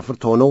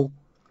መሳፍርት ሆነው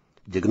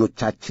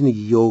ጀግኖቻችን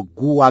እየወጉ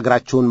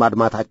አገራቸውን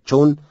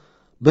ማድማታቸውን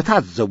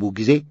በታዘቡ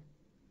ጊዜ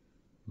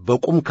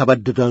በቁም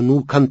ከበደኑ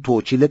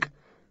ከንቶዎች ይልቅ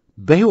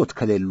በሕይወት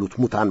ከሌሉት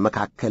ሙታን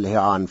መካከል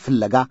ሕያዋን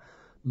ፍለጋ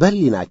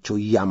በሕሊናቸው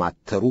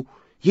እያማተሩ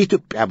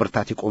የኢትዮጵያ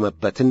ብርታት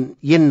የቆመበትን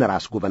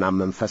የነራስ ጎበናን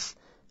መንፈስ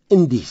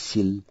እንዲህ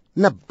ሲል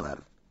ነበር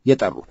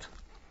የጠሩት።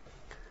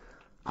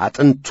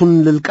 አጥንቱን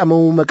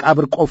ልልቀመው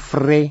መቃብር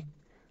ቆፍሬ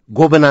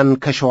ጎበናን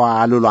ከሸዋ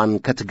አሉላን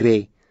ከትግሬ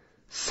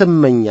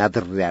ስመኝ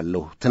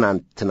አድሬአለሁ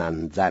ትናንትናን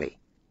ዛሬ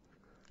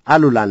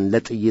አሉላን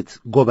ለጥይት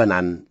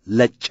ጎበናን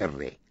ለጭሬ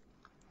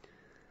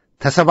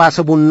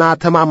ተሰባሰቡና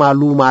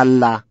ተማማሉ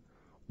ማላ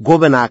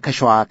ጎበና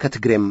ከሸዋ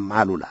ከትግሬም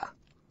አሉላ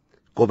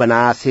ጎበና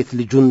ሴት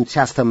ልጁን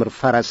ሲያስተምር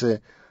ፈረስ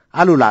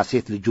አሉላ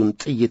ሴት ልጁን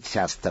ጥይት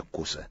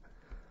ሲያስተኩስ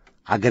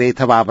አገሬ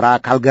ተባብራ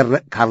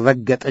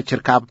ካልረገጠች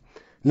ርካብ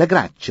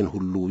ነግራችን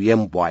ሁሉ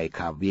የምቧይ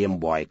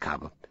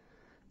ካብ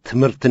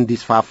ትምህርት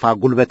እንዲስፋፋ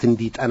ጉልበት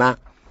እንዲጠና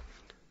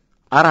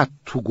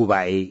 4ቱ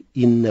ጉባኤ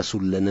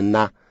ይነሱልንና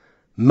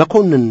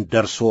መኮንን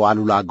ደርሶ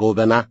አሉላ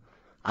ጎበና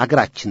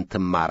አገራችን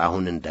ትማር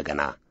አሁን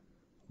እንደገና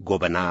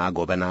ጎበና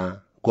ጎበና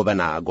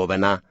ጎበና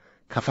ጎበና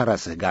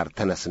ከፈረስህ ጋር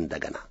ተነስ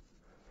እንደገና።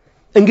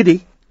 እንግዲህ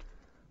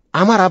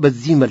አማራ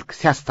በዚህ መልክ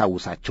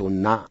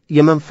ሲያስታውሳቸውና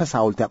የመንፈስ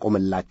ሐውልት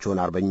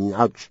ያቆመላቸውን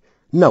አርበኞች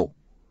ነው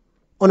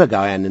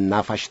ኦነጋውያንና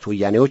ፋሽስት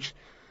ወያኔዎች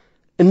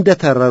እንደ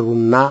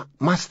ተረሩና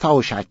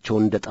ማስታወሻቸው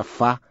እንደ ጠፋ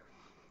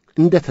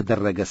እንደ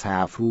ተደረገ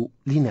ሳያፍሩ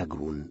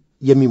ሊነግሩን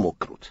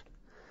የሚሞክሩት።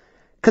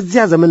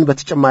 ከዚያ ዘመን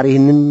በተጨማሪ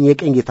ይህንን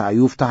የቀኝ ጌታ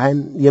ዮፍታሔን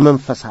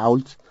የመንፈስ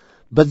ሐውልት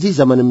በዚህ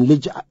ዘመንም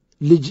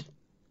ልጅ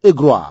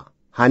እግሯ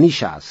አኒሻ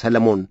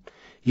ሰለሞን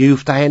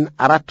የዩፍታሔን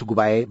 4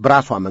 ጉባኤ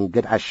በራሷ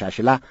መንገድ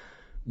አሻሽላ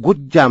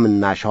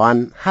ጎጃምና ሸዋን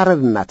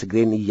ሐረርና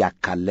ትግሬን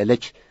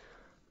እያካለለች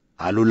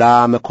አሉላ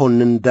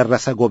መኮንን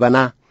ደረሰ ጎበና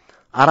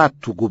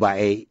 4ቱ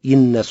ጉባኤ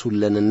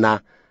ይነሱልንና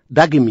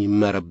ዳግም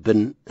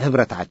ይመርብን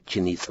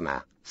ኅብረታችን ይጽና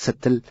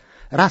ስትል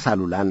ራስ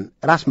አሉላን፣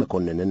 ራስ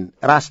መኮንንን፣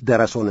 ራስ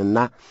ደረሶንና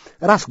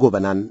ራስ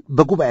ጎበናን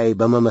በጉባኤ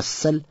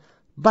በመመሰል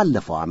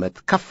ባለፈው ዓመት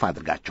ከፍ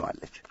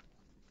አድርጋቸዋለች።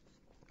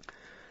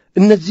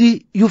 እነዚህ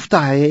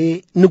ዩፍታሔ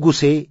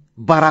ንጉሴ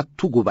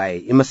በአራቱ ጉባኤ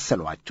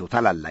የመሰሏቸው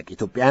ታላላቅ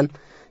ኢትዮጵያን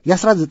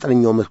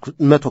የ19ኛው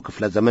መቶ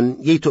ክፍለ ዘመን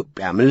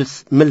የኢትዮጵያ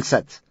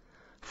ምልሰት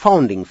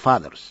ፋውንዲንግ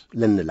ፋዘርስ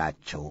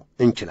ልንላቸው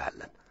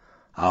እንችላለን።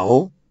 አዎ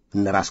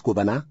እነ ራስ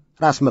ጎበና፣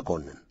 ራስ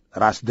መኮንን፣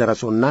 ራስ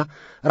ደረሶና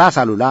ራስ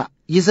አሉላ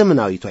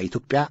የዘመናዊቷ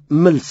ኢትዮጵያ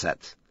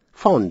ምልሰት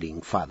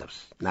ፋውንዲንግ ፋዘርስ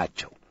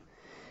ናቸው።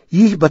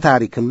 ይህ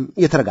በታሪክም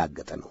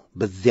የተረጋገጠ ነው።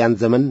 በዚያን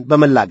ዘመን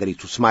በመላ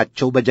አገሪቱ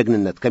ስማቸው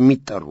በጀግንነት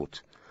ከሚጠሩት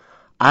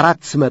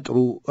 4 ስመጥሩ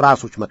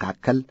ራሶች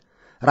መካከል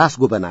ራስ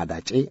ጎበና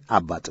ዳጬ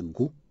አባ ጥጉ፣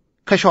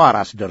 ከሸዋ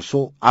ራስ ደርሶ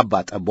አባ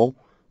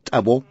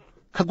ጠቦ፣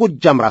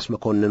 ከጎጃም ራስ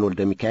መኮንን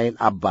ወልደ ሚካኤል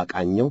አባ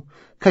ቃኘው፣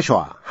 ከሸዋ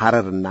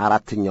ሐረርና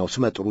 4ኛው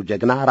ስመጥሩ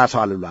ጀግና ራስ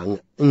አሉላ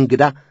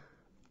እንግዳ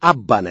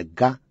አባ ነጋ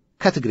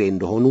ከትግሬ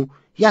እንደሆኑ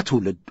ያ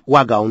ትውልድ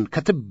ዋጋውን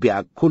ከትቢያ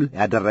እኩል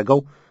ያደረገው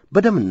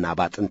በደምና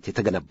ባጥንት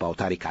የተገነባው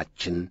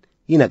ታሪካችን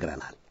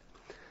ይነግረናል።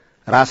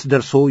 ራስ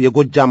ደርሶ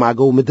የጎጃም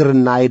አገው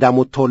ምድርና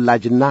የዳሞት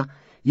ተወላጅና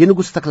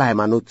የንጉሥ ተክለ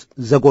ሃይማኖት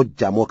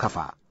ዘጎጃም ወከፋ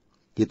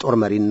የጦር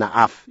መሪና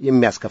አፍ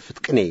የሚያስከፍት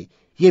ቅኔ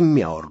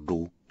የሚያወርዱ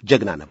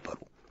ጀግና ነበሩ።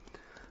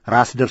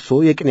 ራስ ደርሶ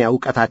የቅኔ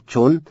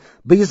ዕውቀታቸውን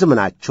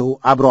በየዘመናቸው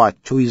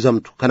አብረዋቸው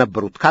ይዘምቱ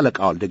ከነበሩት ካለቃ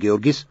ወልደ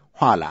ጊዮርጊስ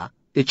ኋላ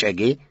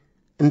እጨጌ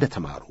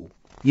እንደተማሩ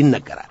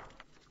ይነገራል።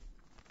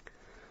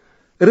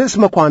 ርዕስ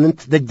መኳንንት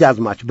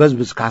ደጃዝማች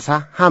በዝብዝ ካሳ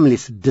ሐምሌ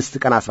 6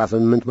 ቀን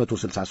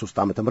 1863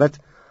 ዓ.ም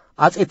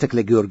አጼ ተክለ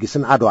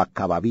ጊዮርጊስን አድዋ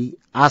አካባቢ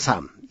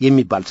አሳም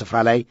የሚባል ስፍራ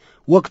ላይ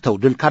ወቅተው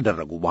ድል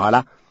ካደረጉ በኋላ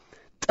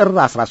ጥር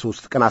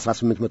 13 ቀን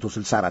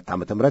 1864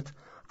 ዓ.ም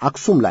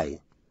አክሱም ላይ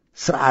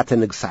ሥርዓተ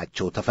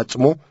ንግሣቸው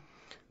ተፈጽሞ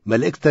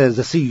መልእክተ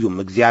ዘስዩም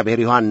እግዚአብሔር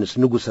ዮሐንስ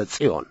ንጉሠ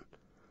ጽዮን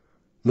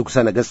ንጉሠ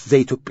ነገሥት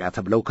ዘኢትዮጵያ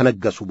ተብለው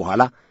ከነገሱ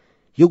በኋላ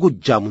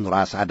የጎጃሙን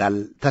ራስ አዳል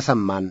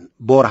ተሰማን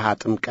በወርሃ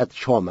ጥምቀት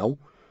ሾመው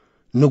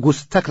ንጉሥ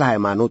ተክለ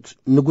ሃይማኖት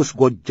ንጉሥ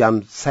ጎጃም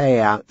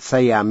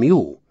ሰያሚው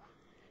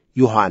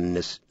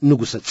ዮሐንስ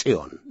ንጉሠ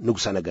ጽዮን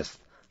ንጉሠ ነገሥት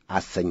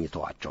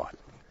አሰኝተዋቸዋል።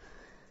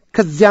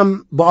 ከዚያም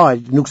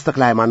በአዋጅ ንጉሥ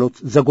ተክለ ሃይማኖት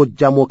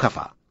ዘጎጃም ወከፋ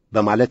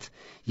በማለት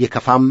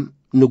የከፋም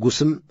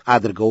ንጉሥም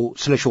አድርገው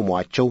ስለ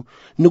ሾሟቸው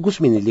ንጉሥ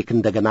ሚኒሊክ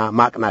እንደገና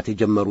ማቅናት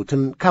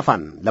የጀመሩትን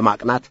ከፋን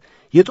ለማቅናት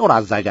የጦር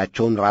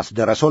አዛዣቸውን ራስ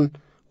ደረሶን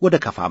ወደ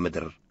ከፋ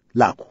ምድር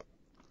ላኩ።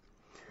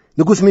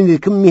 ንጉሥ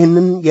ሚኒሊክም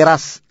ይህንን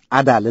የራስ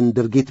አዳልን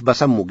ድርጊት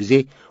በሰሙ ጊዜ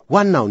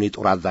ዋናውን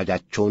የጦር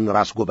አዛዣቸውን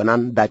ራስ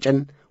ጎበናን ዳጨን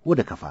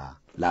ወደ ከፋ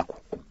ላኩ።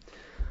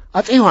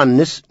 አጼ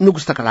ዮሐንስ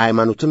ንጉሥ ተክለ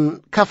ሃይማኖትን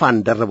ከፋን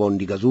ደርበው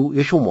እንዲገዙ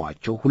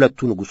የሾሟቸው ሁለቱ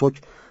ንጉሶች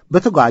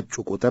በተጋጩ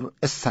ቁጥር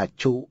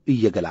እሳቸው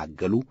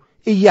እየገላገሉ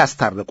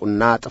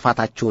እያስታረቁና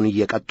ጥፋታቸውን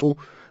እየቀጡ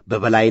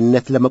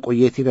በበላይነት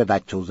ለመቆየት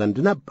ይረዳቸው ዘንድ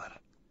ነበር።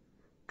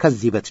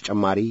 ከዚህ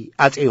በተጨማሪ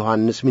አጼ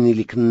ዮሐንስ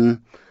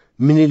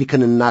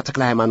ሚኒሊክንና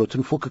ተክለ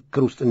ሃይማኖትን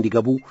ፉክክር ውስጥ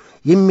እንዲገቡ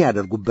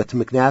የሚያደርጉበት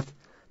ምክንያት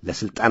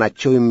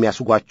ለስልጣናቸው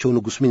የሚያስጓቸው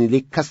ንጉሥ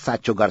ሚኒሊክ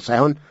ከሳቸው ጋር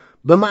ሳይሆን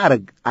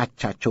በማዕረግ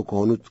አቻቸው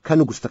ከሆኑት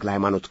ከንጉሥ ተክለ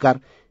ሃይማኖት ጋር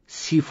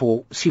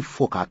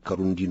ሲፎካከሩ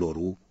እንዲኖሩ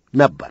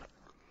ነበር።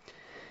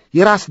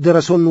 የራስ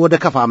ደረሶን ወደ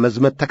ከፋ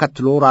መዝመት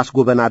ተከትሎ ራስ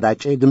ጎበና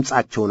ዳጬ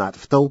ድምፃቸውን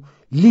አጥፍተው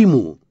ሊሙ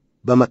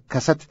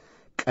በመከሰት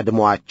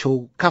ቀድሞዋቸው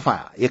ከፋ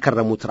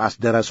የከረሙት ራስ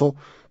ደረሶ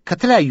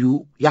ከተለያዩ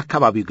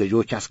የአካባቢው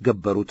ገዢዎች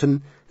ያስገበሩትን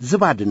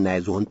ዝባድና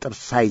የዝሆን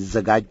ጥርስ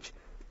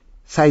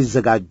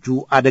ሳይዘጋጁ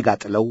አደጋ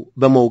ጥለው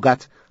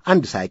በመውጋት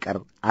አንድ ሳይቀር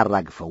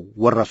አራግፈው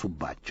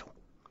ወረሱባቸው።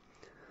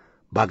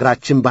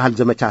 በአገራችን ባህል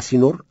ዘመቻ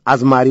ሲኖር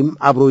አዝማሪም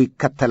አብሮ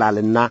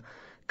ይከተላልና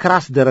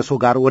ከራስ ደረሶ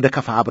ጋር ወደ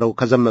ከፋ አብረው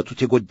ከዘመቱት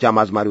የጎጃም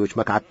አዝማሪዎች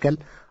መካከል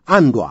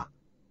አንዷ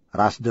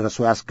ራስ ደረሶ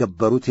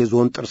ያስገበሩት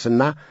የዝሆን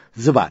ጥርስና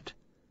ዝባድ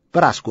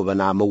በራስ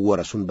ጎበና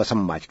መወረሱን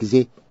በሰማች ጊዜ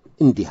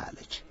እንዲህ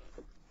አለች።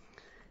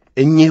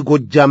 እኚህ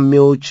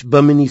ጎጃሜዎች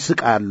በምን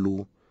ይስቃሉ?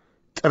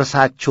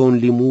 ጥርሳቸውን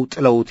ሊሙ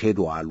ጥለውት ሄዱ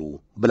አሉ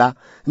ብላ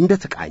እንደ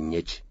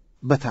ተቃኘች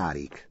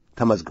በታሪክ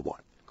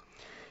ተመዝግቧል።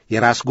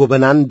 የራስ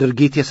ጎበናን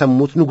ድርጊት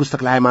የሰሙት ንጉሥ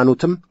ተክለ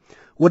ሃይማኖትም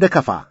ወደ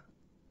ከፋ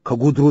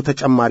ከጉድሩ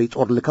ተጨማሪ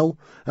ጦር ልከው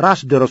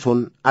ራስ ደረሶን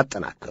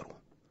አጠናከሩ።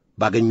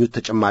 ባገኙት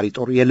ተጨማሪ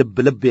ጦር የልብ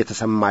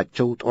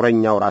የተሰማቸው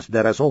ጦረኛው ራስ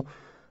ደረሶ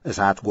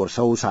እሳት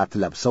ጎርሰው እሳት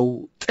ለብሰው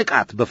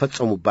ጥቃት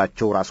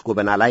በፈጸሙባቸው ራስ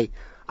ጎበና ላይ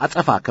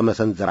አጸፋ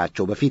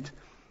ከመሰንዘራቸው በፊት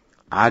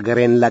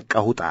አገሬን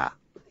ለቀህ ውጣ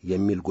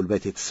የሚል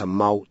ጉልበት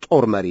የተሰማው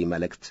ጦር መሪ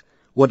መልእክት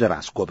ወደ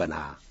ራስ ጎበና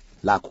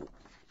ላኩ።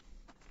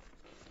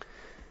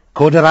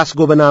 ከወደ ራስ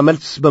ጎበና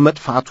መልስ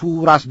በመጥፋቱ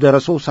ራስ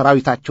ደረሶ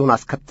ሰራዊታቸውን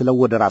አስከትለው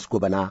ወደ ራስ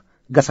ጎበና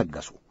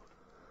ገሰገሱ።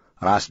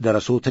 ራስ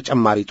ደረሶ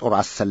ተጨማሪ ጦር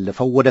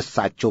አሰልፈው ወደ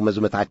እሳቸው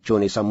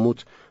መዝመታቸውን የሰሙት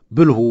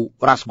ብልሁ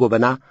ራስ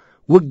ጎበና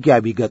ውጊያ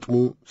ቢገጥሙ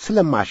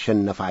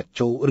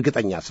ስለማሸነፋቸው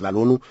እርግጠኛ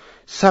ስላልሆኑ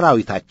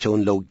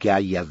ሰራዊታቸውን ለውጊያ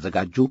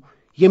እያዘጋጁ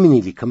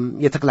የሚኒሊክም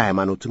የተክለ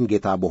ሃይማኖትም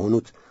ጌታ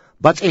በሆኑት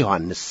በአፄ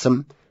ዮሐንስ ስም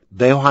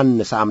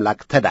በዮሐንስ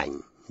አምላክ ተዳኝ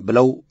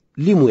ብለው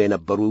ሊሙ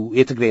የነበሩ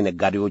የትግሬ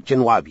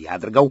ነጋዴዎችን ዋቢ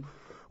አድርገው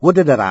ወደ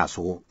ደራሶ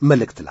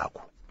መልእክት ላኩ።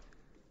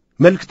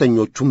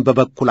 መልእክተኞቹም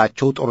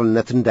በበኩላቸው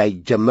ጦርነት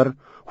እንዳይጀመር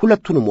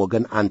ሁለቱንም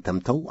ወገን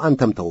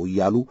አንተምተው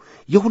እያሉ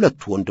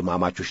የሁለቱ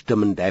ወንድማማቾች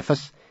ደም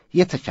እንዳይፈስ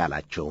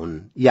የተቻላቸውን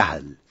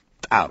ያህል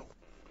ጣሩ።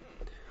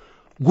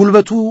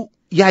 ጉልበቱ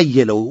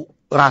ያየለው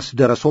ራስ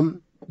ደረሶም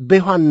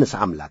በዮሐንስ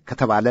አምላክ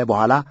ከተባለ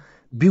በኋላ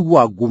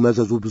ቢዋጉ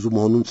መዘዙ ብዙ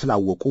መሆኑን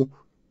ስላወቁ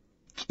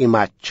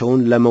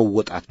ቂማቸውን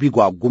ለመወጣት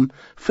ቢጓጉም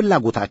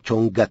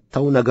ፍላጎታቸውን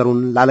ገተው ነገሩን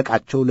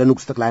ላለቃቸው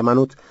ለንጉሥ ተክለ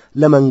ሃይማኖት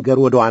ለመንገር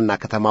ወደ ዋና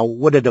ከተማው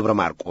ወደ ደብረ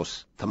ማርቆስ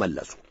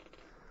ተመለሱ።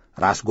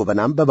 ራስ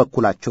ጎበናም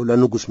በበኩላቸው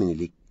ለንጉሥ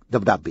ምኒልክ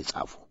ደብዳቤ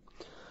ጻፉ።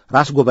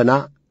 ራስ ጎበና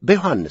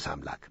በዮሐንስ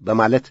አምላክ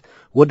በማለት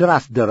ወደ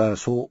ራስ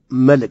ደረሶ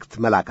መልእክት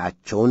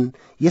መላካቸውን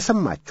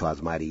የሰማቸው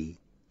አዝማሪ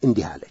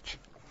እንዲህ አለች።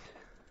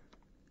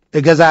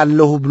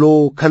 እገዛለሁ ብሎ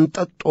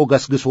ከንጠጦ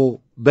ገስግሶ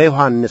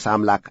በዮሐንስ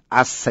አምላክ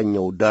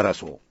አሰኘው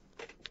ደረሶ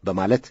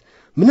በማለት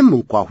ምንም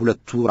እንኳ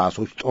ሁለቱ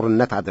ራሶች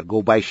ጦርነት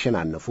አድርገው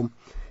ባይሸናነፉም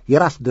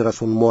የራስ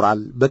ደረሶን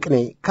ሞራል በቅኔ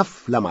ከፍ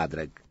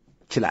ለማድረግ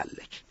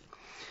ችላለች።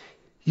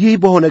 ይህ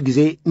በሆነ ጊዜ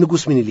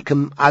ንጉሥ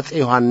ምኒልክም አፄ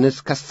ዮሐንስ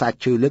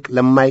ከሳቸው ይልቅ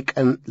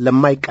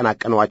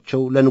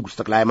ለማይቀናቀኗቸው ለንጉሥ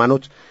ተክለ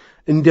ሃይማኖት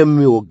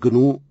እንደሚወግኑ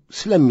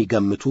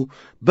ስለሚገምቱ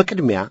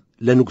በቅድሚያ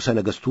ለንጉሠ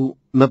ነገሥቱ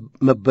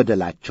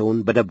መበደላቸውን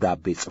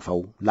በደብዳቤ ጽፈው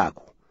ላኩ።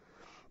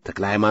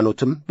 ተክለ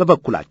ሃይማኖትም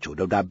በበኩላቸው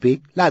ደብዳቤ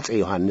ለአፄ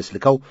ዮሐንስ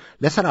ልከው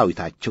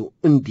ለሰራዊታቸው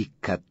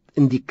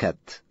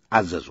እንዲከት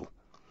አዘዙ።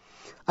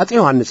 አፄ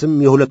ዮሐንስም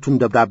የሁለቱን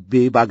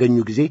ደብዳቤ ባገኙ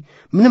ጊዜ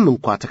ምንም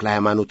እንኳ ተክለ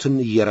ሃይማኖትን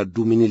እየረዱ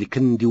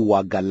ምኒልክን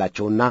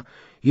እንዲዋጋላቸውና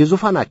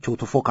የዙፋናቸው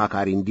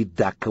ተፎካካሪ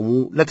እንዲዳከሙ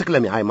ለተክለ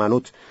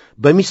ሃይማኖት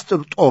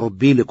በሚስጥር ጦር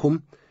ቢልኩም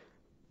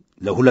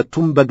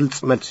ለሁለቱም በግልጽ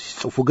መልስ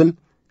ሲጽፉ ግን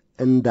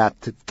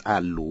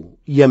እንዳትጣሉ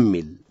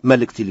የሚል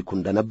መልእክት ይልኩ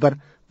እንደነበር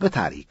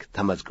በታሪክ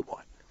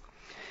ተመዝግቧል።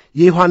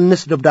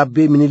 የዮሐንስ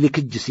ደብዳቤ ምኒልክ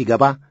እጅ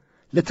ሲገባ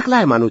ለተክለ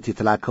ሃይማኖት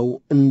የተላከው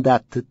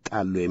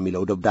እንዳትጣሉ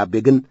የሚለው ደብዳቤ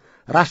ግን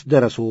ራስ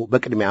ደረሶ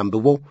በቅድሚያ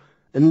አንብቦ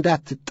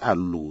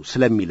እንዳትጣሉ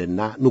ስለሚልና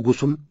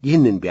ንጉሡም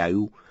ይህንን ቢያዩ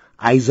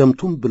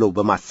አይዘምቱም ብለው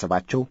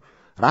በማሰባቸው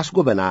ራስ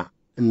ጎበና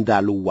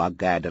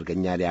እንዳልዋጋ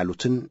ያደርገኛል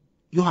ያሉትን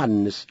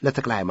ዮሐንስ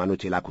ለተክለ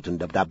ሃይማኖት የላኩትን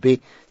ደብዳቤ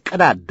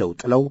ቀዳደው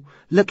ጥለው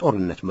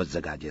ለጦርነት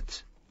መዘጋጀት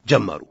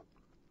ጀመሩ።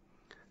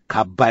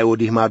 ከአባይ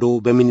ወዲህ ማዶ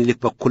በሚኒሊክ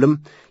በኩልም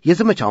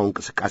የዘመቻው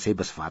እንቅስቃሴ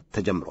በስፋት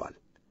ተጀምሯል።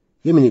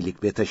 የሚኒሊክ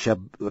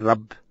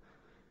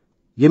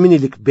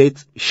ቤት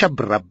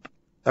ሸብረብ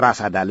ራስ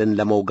አዳልን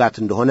ለመውጋት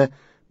እንደሆነ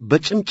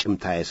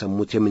በጭምጭምታ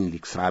የሰሙት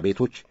የሚኒሊክ ሥራ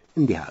ቤቶች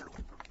እንዲህ አሉ።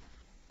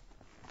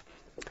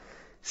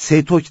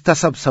 ሴቶች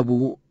ተሰብሰቡ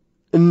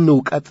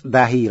እንውቀጥ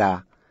ዳሂራ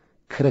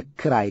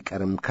ክርክር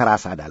አይቀርም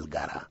ከራስ አዳል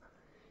ጋር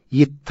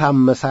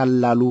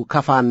ይታመሳላሉ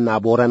ከፋና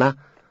ቦረና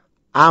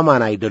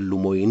አማን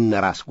አይደሉም ወይ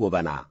እነራስ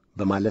ጎበና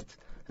በማለት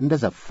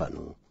እንደዘፈኑ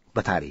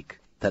በታሪክ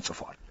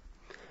ተጽፏል።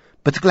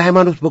 በተክለ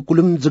ሃይማኖት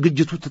በኩልም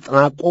ዝግጅቱ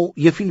ተጠናቆ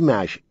የፊልሚያ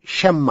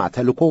ሸማ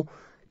ተልኮ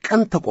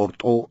ቀን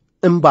ተቆርጦ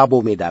እምባቦ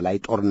ሜዳ ላይ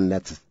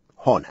ጦርነት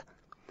ሆነ።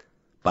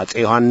 በአፄ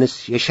ዮሐንስ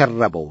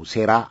የሸረበው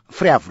ሴራ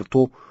ፍሬ አፍርቶ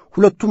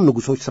ሁለቱም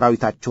ንጉሶች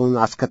ሰራዊታቸውን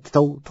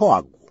አስከትተው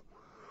ተዋጉ።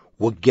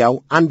 ውጊያው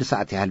 1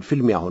 ሰዓት ያህል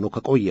ፊልሚያ ሆኖ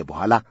ከቆየ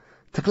በኋላ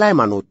ተክለ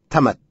ሃይማኖት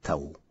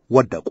ተመተው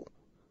ወደቁ።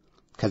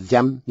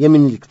 ከዚያም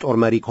የሚኒሊክ ጦር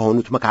መሪ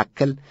ከሆኑት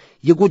መካከል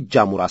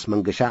የጎጃሙ ራስ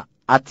መንገሻ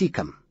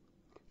አቲከም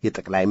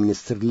የጠቅላይ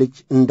ሚኒስትር ልጅ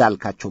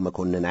እንዳልካቸው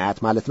መኮንን አያት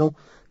ማለት ነው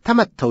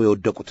ተመተው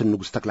የወደቁትን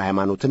ንጉሥ ተክለ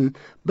ሃይማኖትን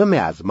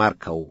በመያዝ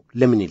ማርከው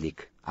ለሚኒሊክ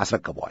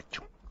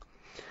አስረከቧቸው።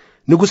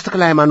 ንጉሥ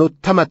ተክለ ሃይማኖት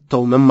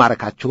ተመተው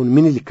መማረካቸውን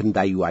ሚኒሊክ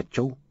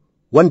እንዳዩዋቸው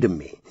ወንድሜ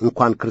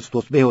እንኳን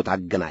ክርስቶስ በሕይወት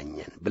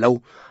አገናኘን ብለው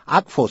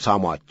አቅፎ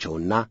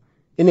ሳሟቸውና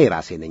እኔ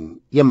ራሴ ነኝ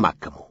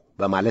የማከመው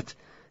በማለት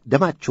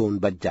ደማቸውን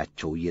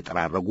በእጃቸው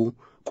እየጠራረጉ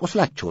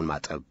ቁስላቸውን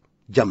ማጠብ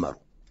ጀመሩ።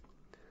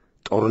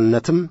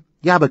 ጦርነትም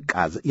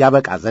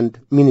ያበቃ ዘንድ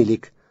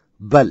ሚኒሊክ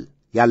በል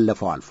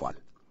ያለፈው አልፏል፣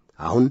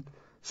 አሁን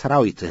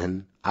ሰራዊትህን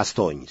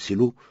አስተወኝ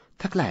ሲሉ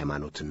ተክለ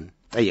ሃይማኖትን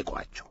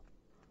ጠየቋቸው።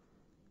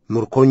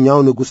 ምርኮኛው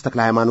ንጉሥ ተክለ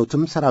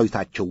ሃይማኖትም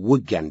ሰራዊታቸው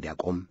ውጊያ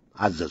እንዲያቆም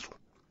አዘዙ።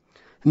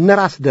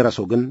 እነራስ ደረሶ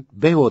ግን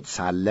በሕይወት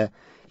ሳለ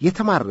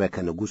የተማረከ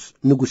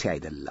ንጉሥ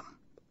አይደለም፣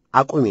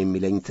 አቁም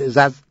የሚለኝ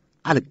ትእዛዝ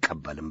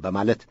አልቀበልም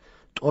በማለት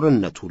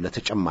ጦርነቱ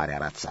ለተጨማሪ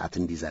 4 ሰዓት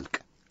እንዲዘልቅ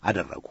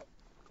አደረጉ።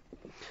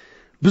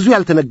 ብዙ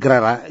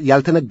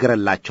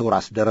ያልተነገረላቸው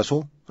ራስ ደረሶ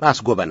ራስ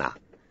ጎበና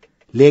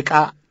ሌቃ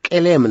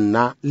ቄሌምና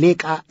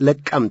ሌቃ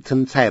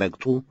ለቀምትን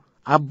ሳይረግጡ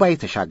አባይ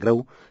ተሻግረው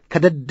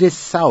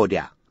ከደዴሳ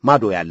ወዲያ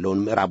ማዶ ያለውን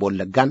ምዕራብ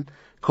ወለጋን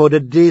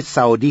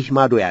ከወደዴሳ ወዲህ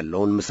ማዶ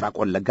ያለውን ምስራቅ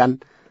ወለጋን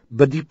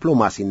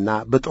በዲፕሎማሲና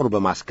በጦር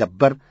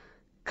በማስከበር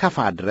ከፋ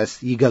ድረስ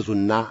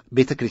ይገዙና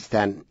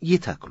ቤተክርስቲያን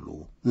ይተክሉ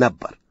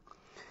ነበር።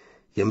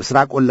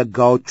 የምስራቅ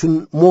ወለጋዎቹን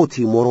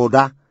ሞቲ ሞሮዳ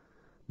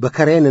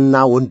በከሬንና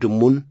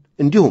ወንድሙን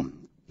እንዲሁም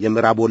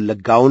የምዕራብ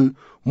ወለጋውን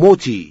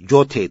ሞቲ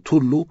ጆቴ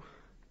ቱሉ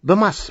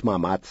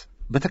በማስማማት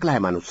በተክለ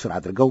ሃይማኖት ሥር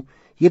አድርገው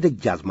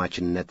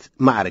የደጃዝማችነት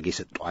ማዕረግ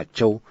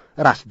የሰጧቸው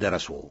ራስ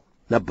ደረሶ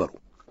ነበሩ።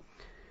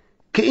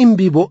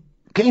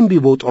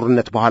 ከኢምቢቦ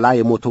ጦርነት በኋላ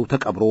የሞተው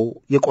ተቀብሮ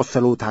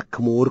የቆሰለው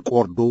ታክሞ ወርቅ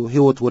ወርዶ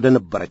ሕይወት ወደ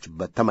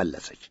ነበረችበት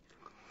ተመለሰች።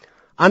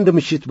 አንድ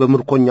ምሽት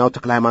በምርኮኛው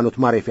ተክለ ሃይማኖት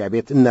ማረፊያ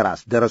ቤት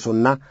እነራስ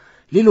ደረሶና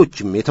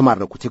ሌሎችም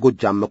የተማረኩት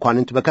የጎጃም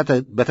መኳንንት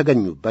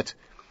በተገኙበት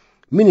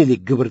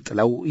ምኒልክ ግብር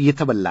ጥለው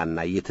እየተበላና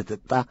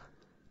እየተጠጣ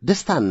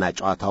ደስታና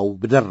ጨዋታው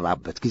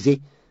በደራበት ጊዜ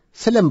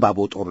ስለ እምባቦ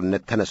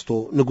ጦርነት ተነስቶ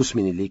ንጉሥ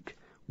ምኒልክ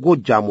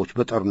ጎጃሞች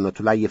በጦርነቱ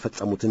ላይ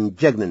የፈጸሙትን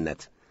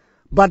ጀግንነት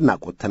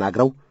ባድናቆት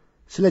ተናግረው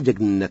ስለ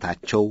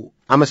ጀግንነታቸው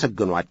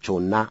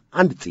አመሰገኗቸውና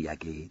አንድ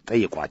ጥያቄ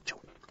ጠየቋቸው።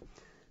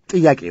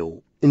 ጥያቄው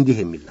እንዲህ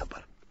የሚል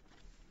ነበር።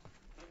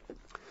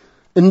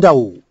 እንዳው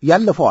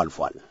ያለፈው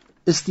አልፏል፣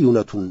 እስቲ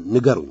እውነቱን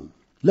ንገሩኝ።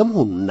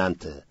 ለመሆኑ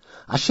እናንተ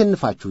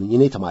አሸንፋችሁኝ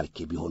እኔ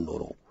ተማርኬ ቢሆን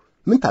ኖሮ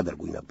ምን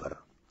ታደርጉኝ ነበር?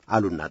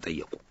 አሉና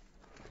ጠየቁ።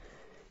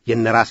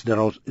 የነራስ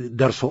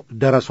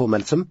ደረሶ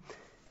መልስም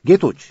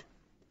ጌቶች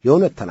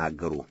የእውነት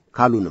ተናገሩ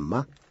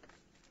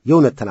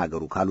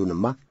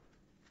ካሉንማ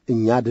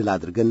እኛ ድል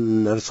አድርገን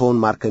እርሶን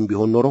ማርከን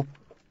ቢሆን ኖሮ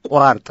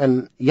ቆራርጠን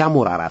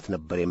ያሞራራት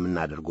ነበር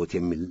የምናደርጎት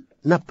የሚል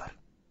ነበር።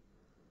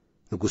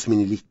 ንጉሥ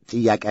ምኒልክ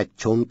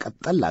ጥያቄያቸውን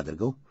ቀጠል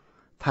አድርገው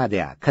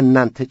ታዲያ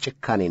ከናንተ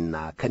ጭካኔና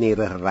ከኔ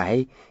ርኅራኄ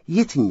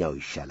የትኛው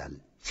ይሻላል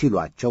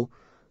ሲሏቸው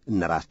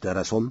እነራስ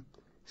ደረሶም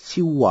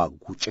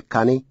ሲዋጉ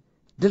ጭካኔ፣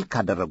 ድል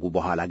ካደረጉ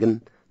በኋላ ግን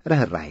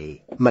ርኅራኄ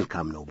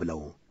መልካም ነው ብለው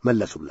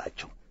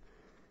መለሱላቸው።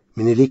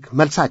 ምኒልክ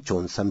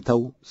መልሳቸውን ሰምተው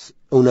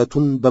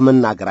እውነቱን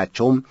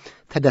በመናገራቸውም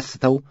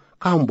ተደስተው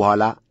ካሁን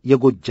በኋላ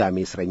የጎጃሜ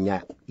እስረኛ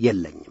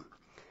የለኝም፣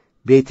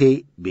 ቤቴ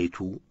ቤቱ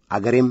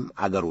አገሬም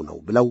አገሩ ነው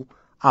ብለው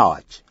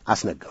አዋጅ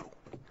አስነገሩ።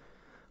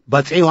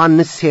 በአፄ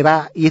ዮሐንስ ሴራ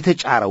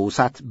የተጫረው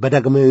እሳት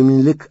በዳግማዊ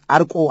ምኒልክ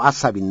አርቆ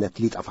አሳቢነት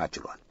ሊጠፋ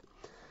ችሏል።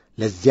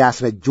 ለዚያ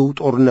አስረጂው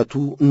ጦርነቱ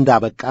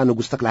እንዳበቃ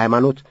ንጉሥ ተክለ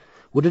ሃይማኖት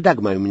ወደ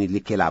ዳግማዊ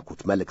ምኒልክ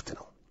የላኩት መልእክት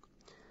ነው።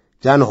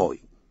 ጃንሆይ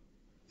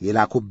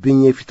የላኩብኝ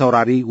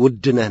የፊታውራሪ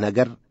ውድነህ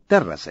ነገር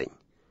ደረሰኝ።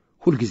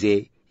 ሁልጊዜ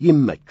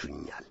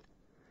ይመቹኛል።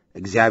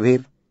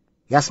 እግዚአብሔር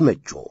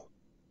ያስመችዎ።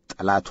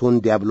 ጠላቱን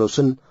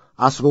ዲያብሎስን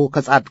አስሮ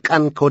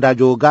ከጻድቃን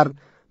ከወዳጆ ጋር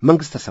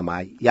መንግሥተ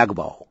ሰማይ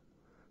ያግባው።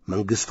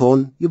 መንግሥቶን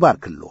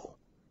ይባርክሎ፣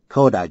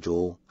 ከወዳጆ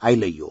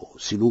አይለዮ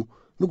ሲሉ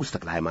ንጉሥ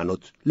ተክለ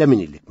ሃይማኖት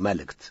ለምኒልክ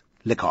መልእክት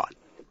ልከዋል።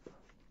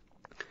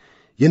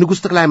 የንጉሥ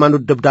ተክለ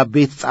ሃይማኖት ደብዳቤ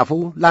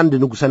የተጻፈው ለአንድ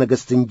ንጉሠ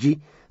ነገሥት እንጂ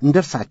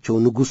እንደርሳቸው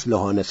ንጉሥ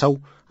ለሆነ ሰው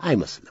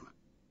አይመስልም።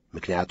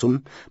 ምክንያቱም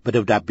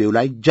በደብዳቤው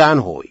ላይ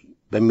ጃንሆይ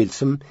በሚል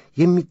ስም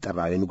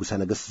የሚጠራው የንጉሠ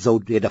ነገሥት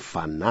ዘውድ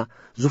የደፋና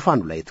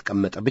ዙፋኑ ላይ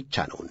የተቀመጠ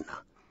ብቻ ነውና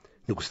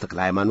ንጉሥ ተክለ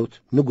ሃይማኖት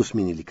ንጉሥ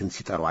ምኒልክን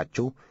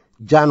ሲጠሯቸው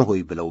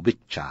ጃንሆይ ብለው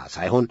ብቻ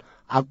ሳይሆን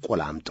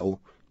አቆላምጠው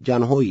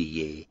ጃንሆይዬ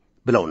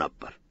ብለው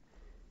ነበር።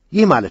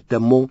 ይህ ማለት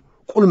ደግሞ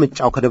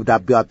ቁልምጫው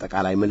ከደብዳቤው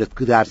አጠቃላይ መልእክት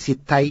ጋር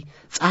ሲታይ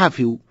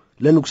ጸሐፊው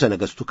ለንጉሠ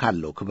ነገሥቱ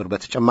ካለው ክብር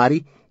በተጨማሪ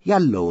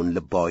ያለውን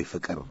ልባዊ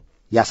ፍቅር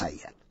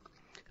ያሳያል።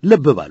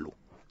 ልብ በሉ፣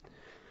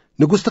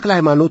 ንጉሥ ተክለ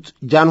ሃይማኖት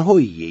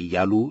ጃንሆይዬ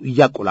እያሉ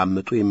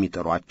እያቆላመጡ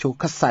የሚጠሯቸው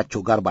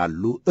ከሳቸው ጋር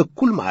ባሉ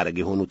እኩል ማዕረግ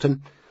የሆኑትን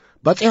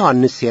በአፄ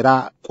ዮሐንስ ሴራ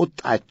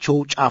ቁጣቸው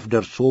ጫፍ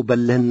ደርሶ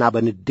በልህና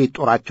በንዴት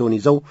ጦራቸውን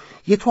ይዘው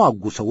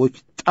የተዋጉ ሰዎች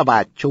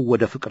ጠባቸው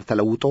ወደ ፍቅር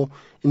ተለውጦ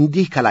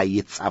እንዲህ ከላይ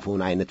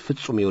የተጻፈውን አይነት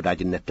ፍጹም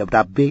የወዳጅነት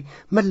ደብዳቤ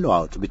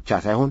መለዋወጥ ብቻ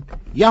ሳይሆን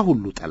ያ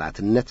ሁሉ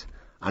ጠላትነት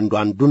አንዱ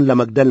አንዱን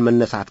ለመግደል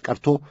መነሳት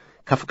ቀርቶ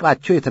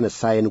ከፍቅራቸው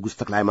የተነሳ የንጉሥ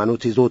ተክለ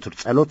ሃይማኖት የዘወትር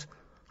ጸሎት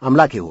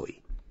አምላኬ ሆይ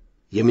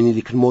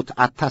የምኒልክን ሞት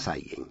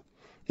አታሳየኝ፣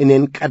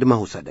 እኔን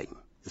ቀድመህ ውሰደኝ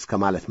እስከ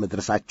ማለት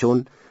መድረሳቸውን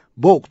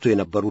በወቅቱ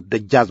የነበሩት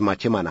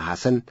ደጃዝማች የማነ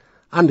ሐሰን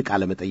አንድ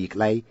ቃለ መጠይቅ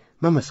ላይ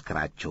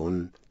መመስከራቸውን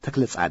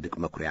ተክለ ጻድቅ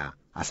መኩሪያ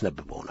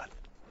አስነብበውናል።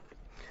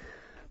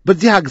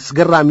 በዚህ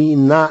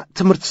አስገራሚና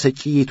ትምህርት ሰጪ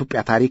የኢትዮጵያ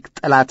ታሪክ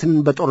ጠላትን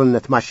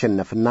በጦርነት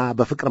ማሸነፍና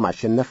በፍቅር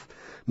ማሸነፍ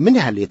ምን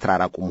ያህል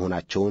የተራራቁ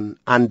መሆናቸውን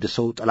አንድ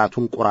ሰው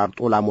ጠላቱን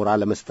ቆራርጦ ላሞራ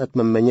ለመስጠት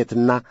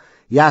መመኘትና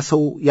ያ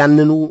ሰው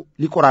ያንኑ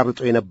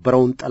ሊቆራርጠው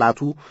የነበረውን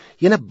ጠላቱ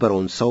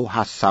የነበረውን ሰው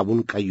ሐሳቡን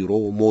ቀይሮ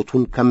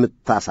ሞቱን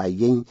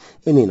ከምታሳየኝ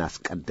እኔን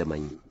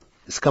አስቀድመኝ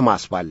እስከ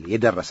ማስባል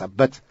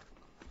የደረሰበት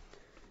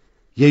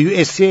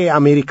የዩኤስኤ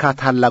አሜሪካ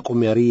ታላቁ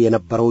መሪ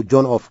የነበረው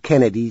ጆን ኤፍ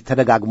ኬኔዲ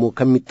ተደጋግሞ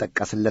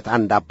ከሚጠቀስለት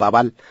አንድ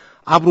አባባል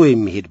አብሮ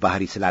የሚሄድ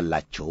ባህሪ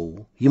ስላላቸው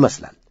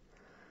ይመስላል።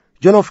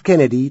 ጆን ኤፍ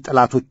ኬኔዲ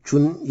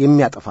ጠላቶቹን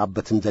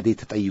የሚያጠፋበትን ዘዴ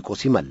ተጠይቆ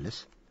ሲመልስ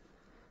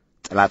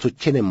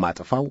ጠላቶቼን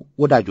የማጠፋው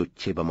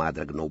ወዳጆቼ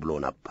በማድረግ ነው ብሎ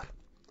ነበር።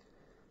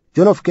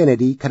 ጆን ኤፍ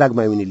ኬኔዲ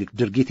ከዳግማዊ ምኒልክ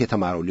ድርጊት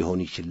የተማረው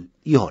ሊሆን ይችል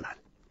ይሆናል።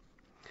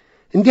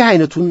 እንዲህ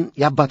አይነቱን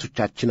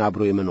የአባቶቻችን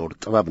አብሮ የመኖር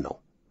ጥበብ ነው።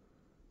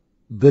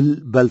 ብል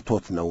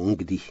በልቶት ነው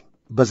እንግዲህ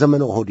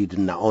በዘመነ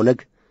ኦህዴድና ኦነግ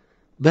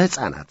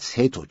በሕፃናት፣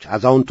 ሴቶች፣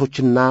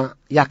 አዛውንቶችና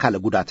የአካለ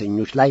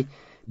ጉዳተኞች ላይ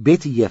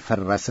ቤት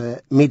እየፈረሰ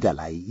ሜዳ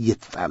ላይ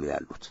እየተጣሉ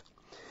ያሉት።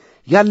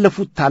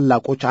 ያለፉት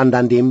ታላቆች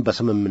አንዳንዴም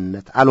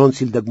በስምምነት አልሆን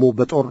ሲል ደግሞ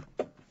በጦር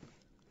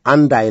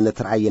አንድ አይነት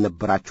ራዕይ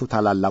የነበራቸው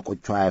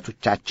ታላላቆቹ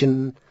አያቶቻችን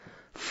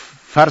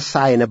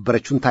ፈርሳ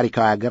የነበረችውን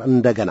ታሪካዊ ሀገር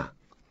እንደገና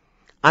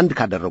አንድ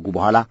ካደረጉ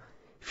በኋላ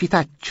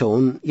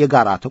ፊታቸውን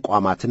የጋራ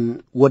ተቋማትን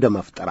ወደ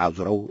መፍጠር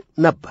አዙረው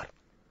ነበር።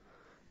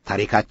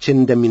 ታሪካችን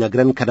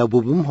እንደሚነግረን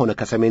ከደቡብም ሆነ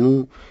ከሰሜኑ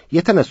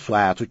የተነሱ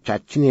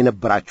አያቶቻችን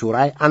የነበራቸው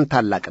ራዕይ አንድ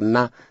ታላቅና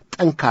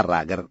ጠንካራ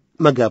አገር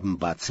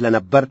መገንባት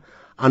ስለነበር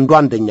አንዱ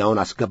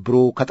አንደኛውን አስገብሮ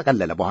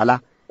ከጠቀለለ በኋላ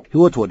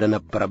ሕይወት ወደ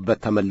ነበረበት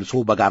ተመልሶ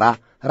በጋራ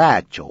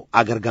ራዕያቸው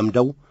አገር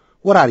ገምደው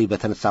ወራሪ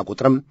በተነሳ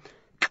ቁጥርም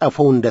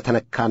ቀፎው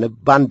እንደተነካንብ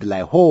ባንድ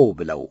ላይ ሆ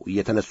ብለው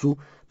እየተነሱ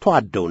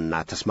ተዋደውና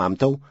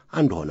ተስማምተው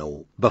አንድ ሆነው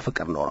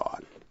በፍቅር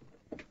ኖረዋል።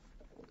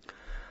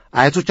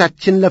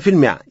 አያቶቻችን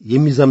ለፊልሚያ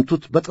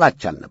የሚዘምቱት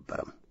በጥላቻ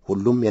አልነበረም።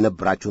 ሁሉም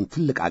የነበራቸውን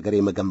ትልቅ አገር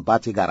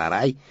የመገንባት የጋራ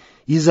ራዕይ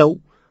ይዘው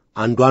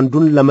አንዱ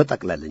አንዱን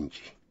ለመጠቅለል እንጂ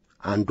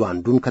አንዱ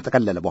አንዱን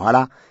ከጠቀለለ በኋላ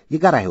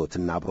የጋራ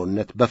ሕይወትና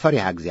አብሮነት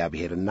በፈሪሃ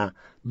እግዚአብሔርና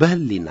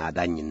በሕሊና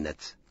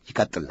ዳኝነት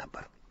ይቀጥል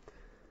ነበር።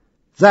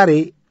 ዛሬ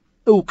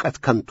ዕውቀት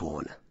ከንቱ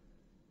ሆነ።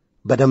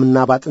 በደምና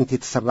ባጥንት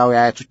የተሠራው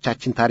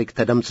የአያቶቻችን ታሪክ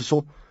ተደምስሶ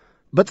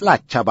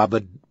በጥላቻ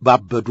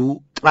ባበዱ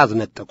ጥራዝ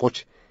ነጠቆች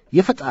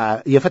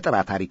የፈጠራ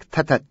ታሪክ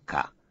ተተካ።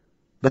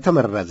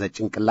 በተመረዘ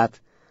ጭንቅላት፣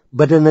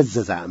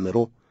 በደነዘዘ አእምሮ፣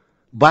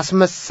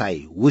 ባስመሳይ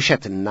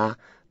ውሸትና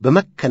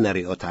በመከነ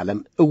ርዕዮተ ዓለም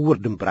ዕውር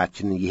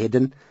ድንብራችንን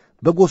እየሄድን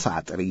በጎሳ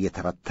አጥር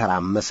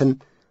እየተተራመስን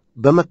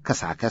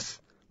በመከሳከስ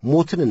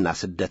ሞትንና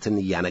ስደትን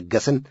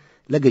እያነገስን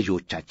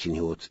ለገዢዎቻችን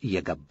ሕይወት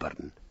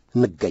እየገበርን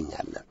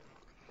እንገኛለን።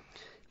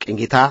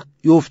 ቅንጌታ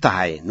ዮፍታሔ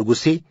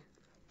ንጉሴ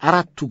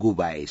አራቱ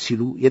ጉባኤ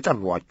ሲሉ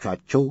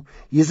የጠሯቸው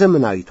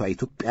የዘመናዊቷ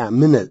ኢትዮጵያ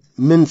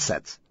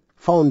ምንሰት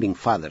ፋውንዲንግ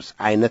ፋዘርስ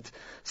አይነት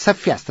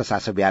ሰፊ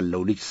አስተሳሰብ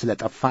ያለው ልጅ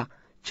ስለጠፋ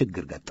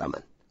ችግር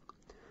ገጠመን።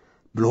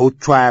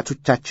 ብልሆቹ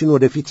አያቶቻችን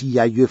ወደፊት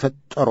እያዩ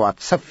የፈጠሯት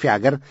ሰፊ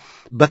አገር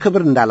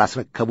በክብር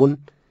እንዳላስረከቡን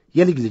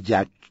የልጅ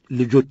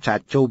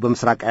ልጆቻቸው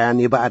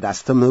በምስራቃውያን የባዕድ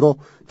አስተምህሮ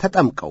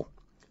ተጠምቀው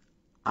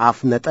አፍ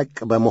ነጠቅ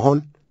በመሆን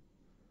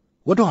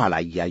ወደ ኋላ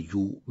እያዩ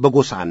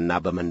በጎሳና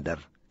በመንደር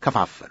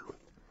ከፋፈሉን።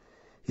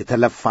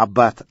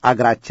 የተለፋባት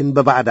አገራችን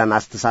በባዕዳን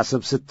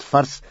አስተሳሰብ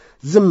ስትፈርስ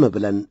ዝም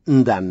ብለን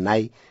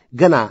እንዳናይ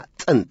ገና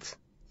ጥንት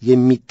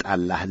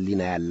የሚጣላ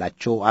ሕሊና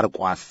ያላቸው አርቆ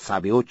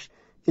አሳቢዎች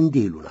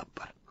እንዲህ ይሉ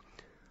ነበር።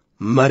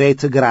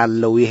 መሬት እግር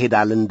አለው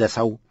ይሄዳል እንደ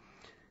ሰው፣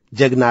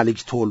 ጀግና ልጅ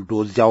ተወልዶ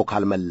እዚያው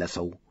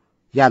ካልመለሰው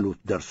ያሉት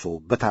ደርሶ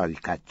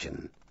በታሪካችን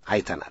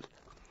አይተናል።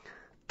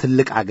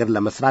 ትልቅ አገር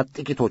ለመስራት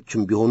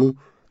ጥቂቶችም ቢሆኑ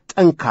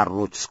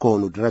ጠንካሮች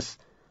እስከሆኑ ድረስ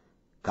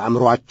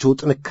ከአእምሮአቸው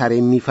ጥንካሬ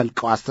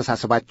የሚፈልቀው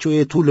አስተሳሰባቸው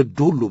የትውልድ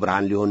ሁሉ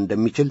ብርሃን ሊሆን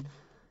እንደሚችል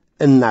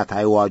እናት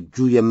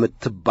አይዋጁ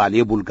የምትባል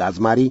የቡልጋ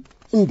አዝማሪ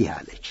እንዲህ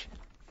አለች።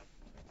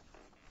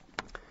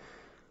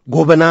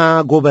 ጎበና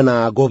ጎበና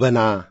ጎበና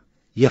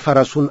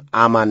የፈረሱን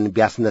አማን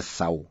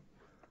ቢያስነሳው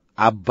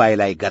አባይ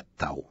ላይ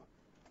ገታው፣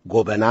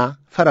 ጎበና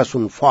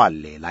ፈረሱን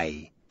ፏሌ ላይ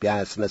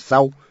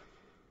ቢያስነሳው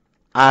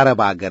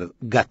አረብ አገር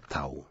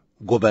ገታው፣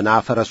 ጎበና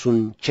ፈረሱን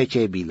ቼቼ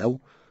ቢለው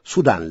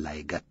ሱዳን ላይ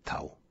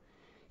ገታው፣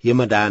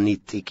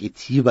 የመድኃኒት ጥቂት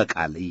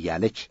ይበቃል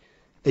እያለች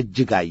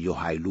እጅጋየሁ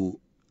ኃይሉ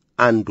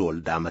አንድ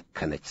ወልዳ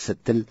መከነች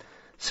ስትል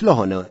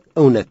ስለሆነ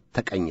እውነት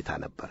ተቀኝታ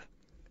ነበር።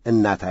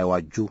 እናት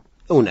አይዋጁ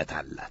እውነት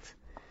አላት።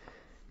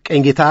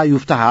 ቀኝጌታ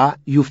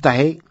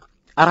ዮፍታሔ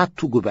አራቱ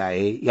ጉባኤ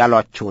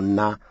ያሏቸውና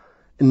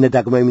እነ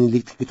ዳግማዊ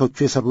ምኒልክ ጥቂቶቹ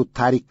የሠሩት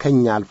ታሪክ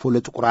ከኛ አልፎ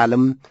ለጥቁር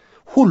ዓለም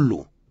ሁሉ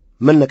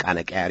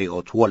መነቃነቂያ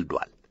ርዕዮት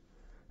ወልዷል።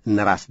 እነ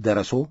ራስ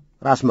ደረሶ፣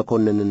 ራስ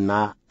መኮንንና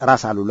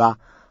ራስ አሉላ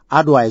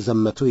አድዋ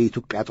የዘመተው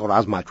የኢትዮጵያ ጦር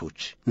አዝማቾች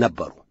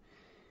ነበሩ።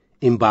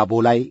 ኢምባቦ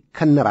ላይ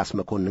ከነ ራስ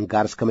መኮንን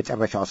ጋር እስከ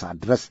መጨረሻው ሰዓት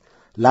ድረስ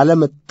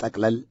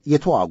ላለመጠቅለል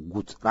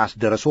የተዋጉት ራስ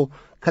ደረሶ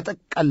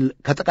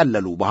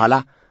ከተቀለሉ በኋላ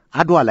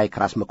አድዋ ላይ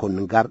ከራስ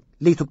መኮንን ጋር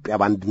ለኢትዮጵያ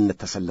በአንድነት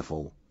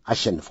ተሰልፈው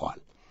አሸንፈዋል።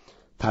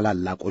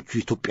 ታላላቆቹ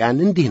ኢትዮጵያን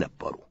እንዲህ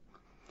ነበሩ።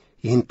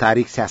 ይህን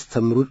ታሪክ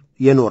ሲያስተምሩ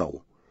የኖረው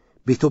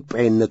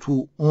በኢትዮጵያዊነቱ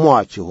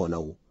ሟች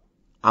የሆነው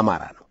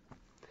አማራ ነው።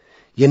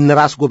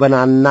 የነራስ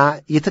ጎበናና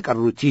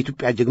የተቀሩት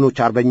የኢትዮጵያ ጀግኖች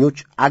አርበኞች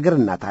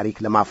አገርና ታሪክ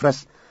ለማፍረስ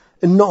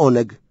እነ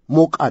ኦነግ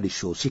ሞቃዲሾ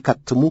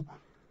ሲከትሙ፣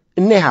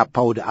 እነ ኢህአፓ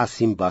ወደ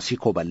አሲምባ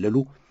ሲኮበልሉ፣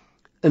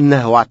 እነ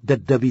ህዋት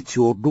ደደቢት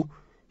ሲወርዱ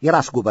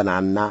የራስ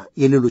ጎበናና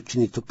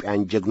የሌሎችን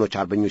ኢትዮጵያን ጀግኖች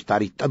አርበኞች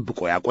ታሪክ ጠብቆ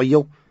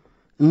ያቆየው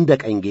እንደ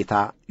ቀኝጌታ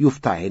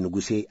ዮፍታሔ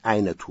ንጉሴ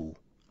አይነቱ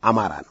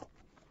አማራ ነው።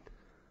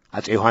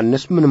 አፄ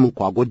ዮሐንስ ምንም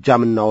እንኳ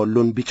ጎጃምና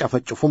ወሎን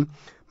ቢጨፈጭፉም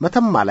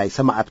መተማ ላይ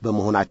ሰማዕት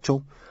በመሆናቸው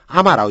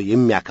አማራው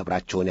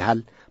የሚያከብራቸውን ያህል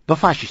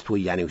በፋሽስት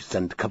ወያኔዎች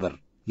ዘንድ ክብር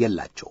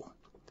የላቸውም።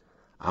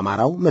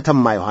 አማራው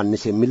መተማ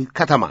ዮሐንስ የሚል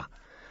ከተማ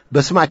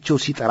በስማቸው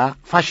ሲጠራ፣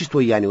 ፋሽስት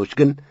ወያኔዎች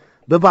ግን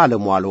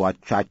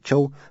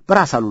በባለሟሎቻቸው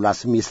በራስ አሉላ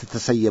ስም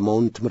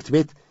የተሰየመውን ትምህርት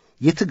ቤት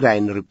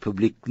የትግራይን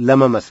ሪፑብሊክ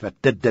ለመመስረት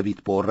ደደቢት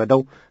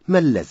በወረደው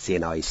መለስ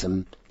ዜናዊ ስም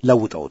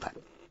ለውጠውታል።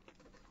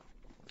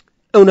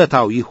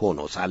 እውነታዊ ሆኖ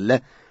ሳለ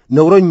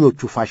ነውረኞቹ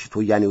ፋሽስት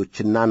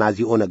ወያኔዎችና ናዚ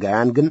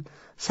ኦነጋውያን ግን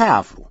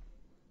ሳያፍሩ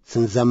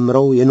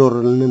ስንዘምረው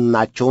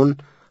የኖርንናቸውን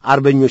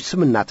አርበኞች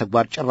ስምና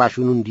ተግባር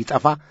ጭራሹን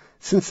እንዲጠፋ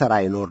ስንሰራ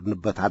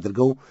የኖርንበት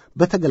አድርገው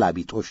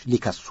በተገላቢጦሽ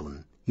ሊከሱን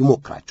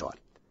ይሞክራቸዋል።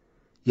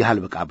 ያህል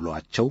በቃ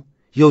ብለዋቸው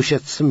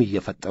የውሸት ስም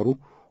እየፈጠሩ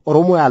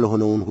ኦሮሞ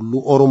ያልሆነውን ሁሉ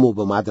ኦሮሞ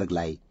በማድረግ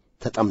ላይ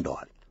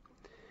ተጠምደዋል።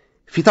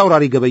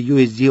 ፊታውራሪ ገበየሁ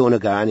የዚህ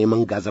ኦነጋውያን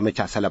የመንጋ ዘመቻ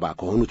ሰለባ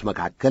ከሆኑት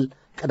መካከል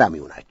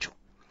ቀዳሚው ናቸው።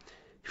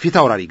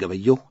 ፊታውራሪ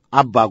ገበየሁ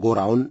አባ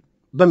ጎራውን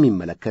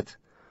በሚመለከት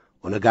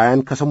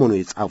ኦነጋውያን ከሰሞኑ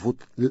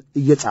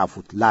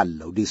እየጻፉት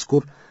ላለው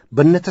ዲስኩር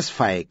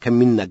በነተስፋዬ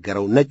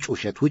ከሚነገረው ነጭ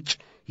ውሸት ውጭ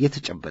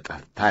የተጨበጠ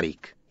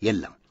ታሪክ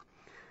የለም።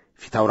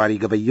 ፊታውራሪ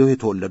ገበየሁ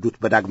የተወለዱት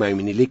በዳግማዊ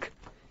ምኒልክ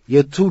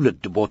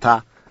የትውልድ ቦታ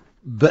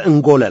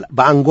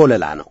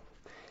በአንጎለላ ነው።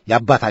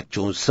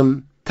 የአባታቸውን ስም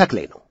ተክሌ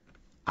ነው።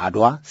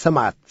 አድዋ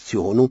ሰማዕት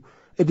ሲሆኑ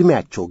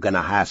ዕድሜያቸው ገና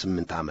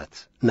 28 ዓመት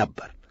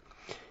ነበር።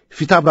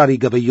 ፊታውራሪ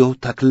ገበየሁ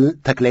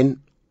ተክሌን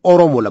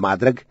ኦሮሞ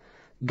ለማድረግ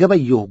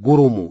ገበየሁ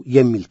ጉሩሙ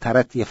የሚል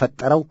ተረት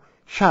የፈጠረው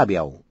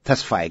ሻዕቢያው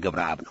ተስፋዬ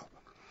ገብረአብ ነው።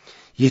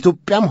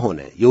 የኢትዮጵያም ሆነ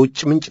የውጭ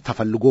ምንጭ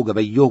ተፈልጎ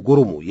ገበየሁ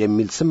ጉሩሙ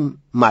የሚል ስም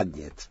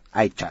ማግኘት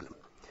አይቻልም።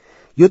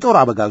 የጦር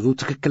አበጋዙ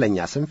ትክክለኛ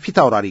ስም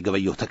ፊታውራሪ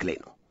ገበየሁ ተክሌ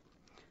ነው።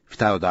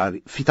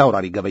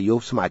 ፊታውራሪ ገበየሁ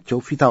ስማቸው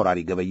ፊታውራሪ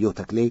ገበየሁ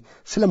ተክሌ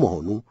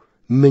ስለመሆኑ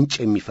ምንጭ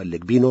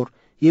የሚፈልግ ቢኖር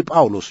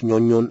የጳውሎስ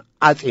ኞኞን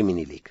አጼ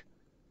ምኒልክ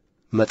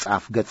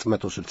መጽሐፍ ገጽ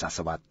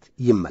 167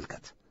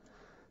 ይመልከት።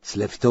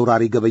 ስለ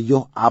ፊታውራሪ ገበየሁ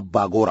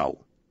አባ ጎራው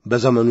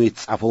በዘመኑ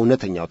የተጻፈው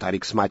እውነተኛው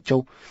ታሪክ ስማቸው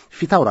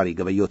ፊታውራሪ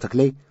ገበየሁ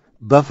ተክሌ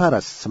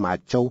በፈረስ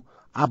ስማቸው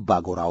አባ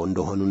ጎራው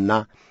እንደሆኑና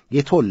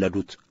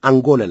የተወለዱት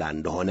አንጎለላ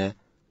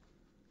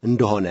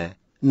እንደሆነ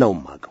ነው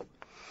ማቀው።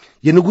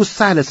 የንጉሥ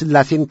ሳህለ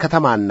ሥላሴን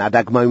ከተማና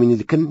ዳግማዊ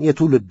ምኒልክን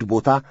የትውልድ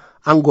ቦታ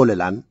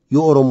አንጎለላን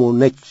የኦሮሞ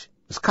ነች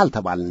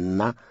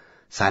እስካልተባለና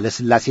ሳህለ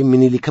ሥላሴ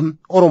ምኒልክም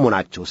ኦሮሞ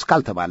ናቸው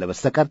እስካልተባለ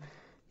በስተቀር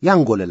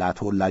የአንጎለላ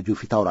ተወላጁ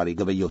ፊታውራሪ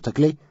ገበየሁ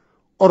ተክሌ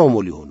ኦሮሞ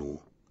ሊሆኑ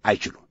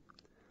አይችሉም።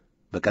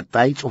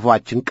 በቀጣይ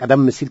ጽሑፋችን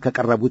ቀደም ሲል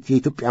ከቀረቡት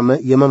የኢትዮጵያ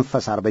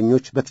የመንፈስ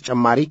አርበኞች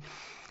በተጨማሪ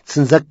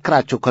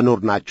ስንዘክራቸው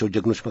ከኖርናቸው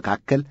ጀግኖች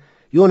መካከል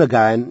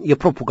የኦነጋውያን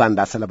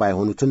የፕሮፓጋንዳ ሰለባ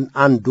የሆኑትን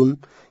አንዱን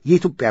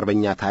የኢትዮጵያ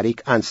አርበኛ ታሪክ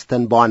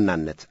አንስተን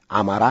በዋናነት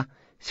አማራ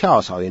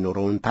ሲያወሳው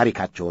የኖረውን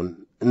ታሪካቸውን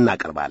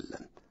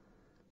እናቀርባለን።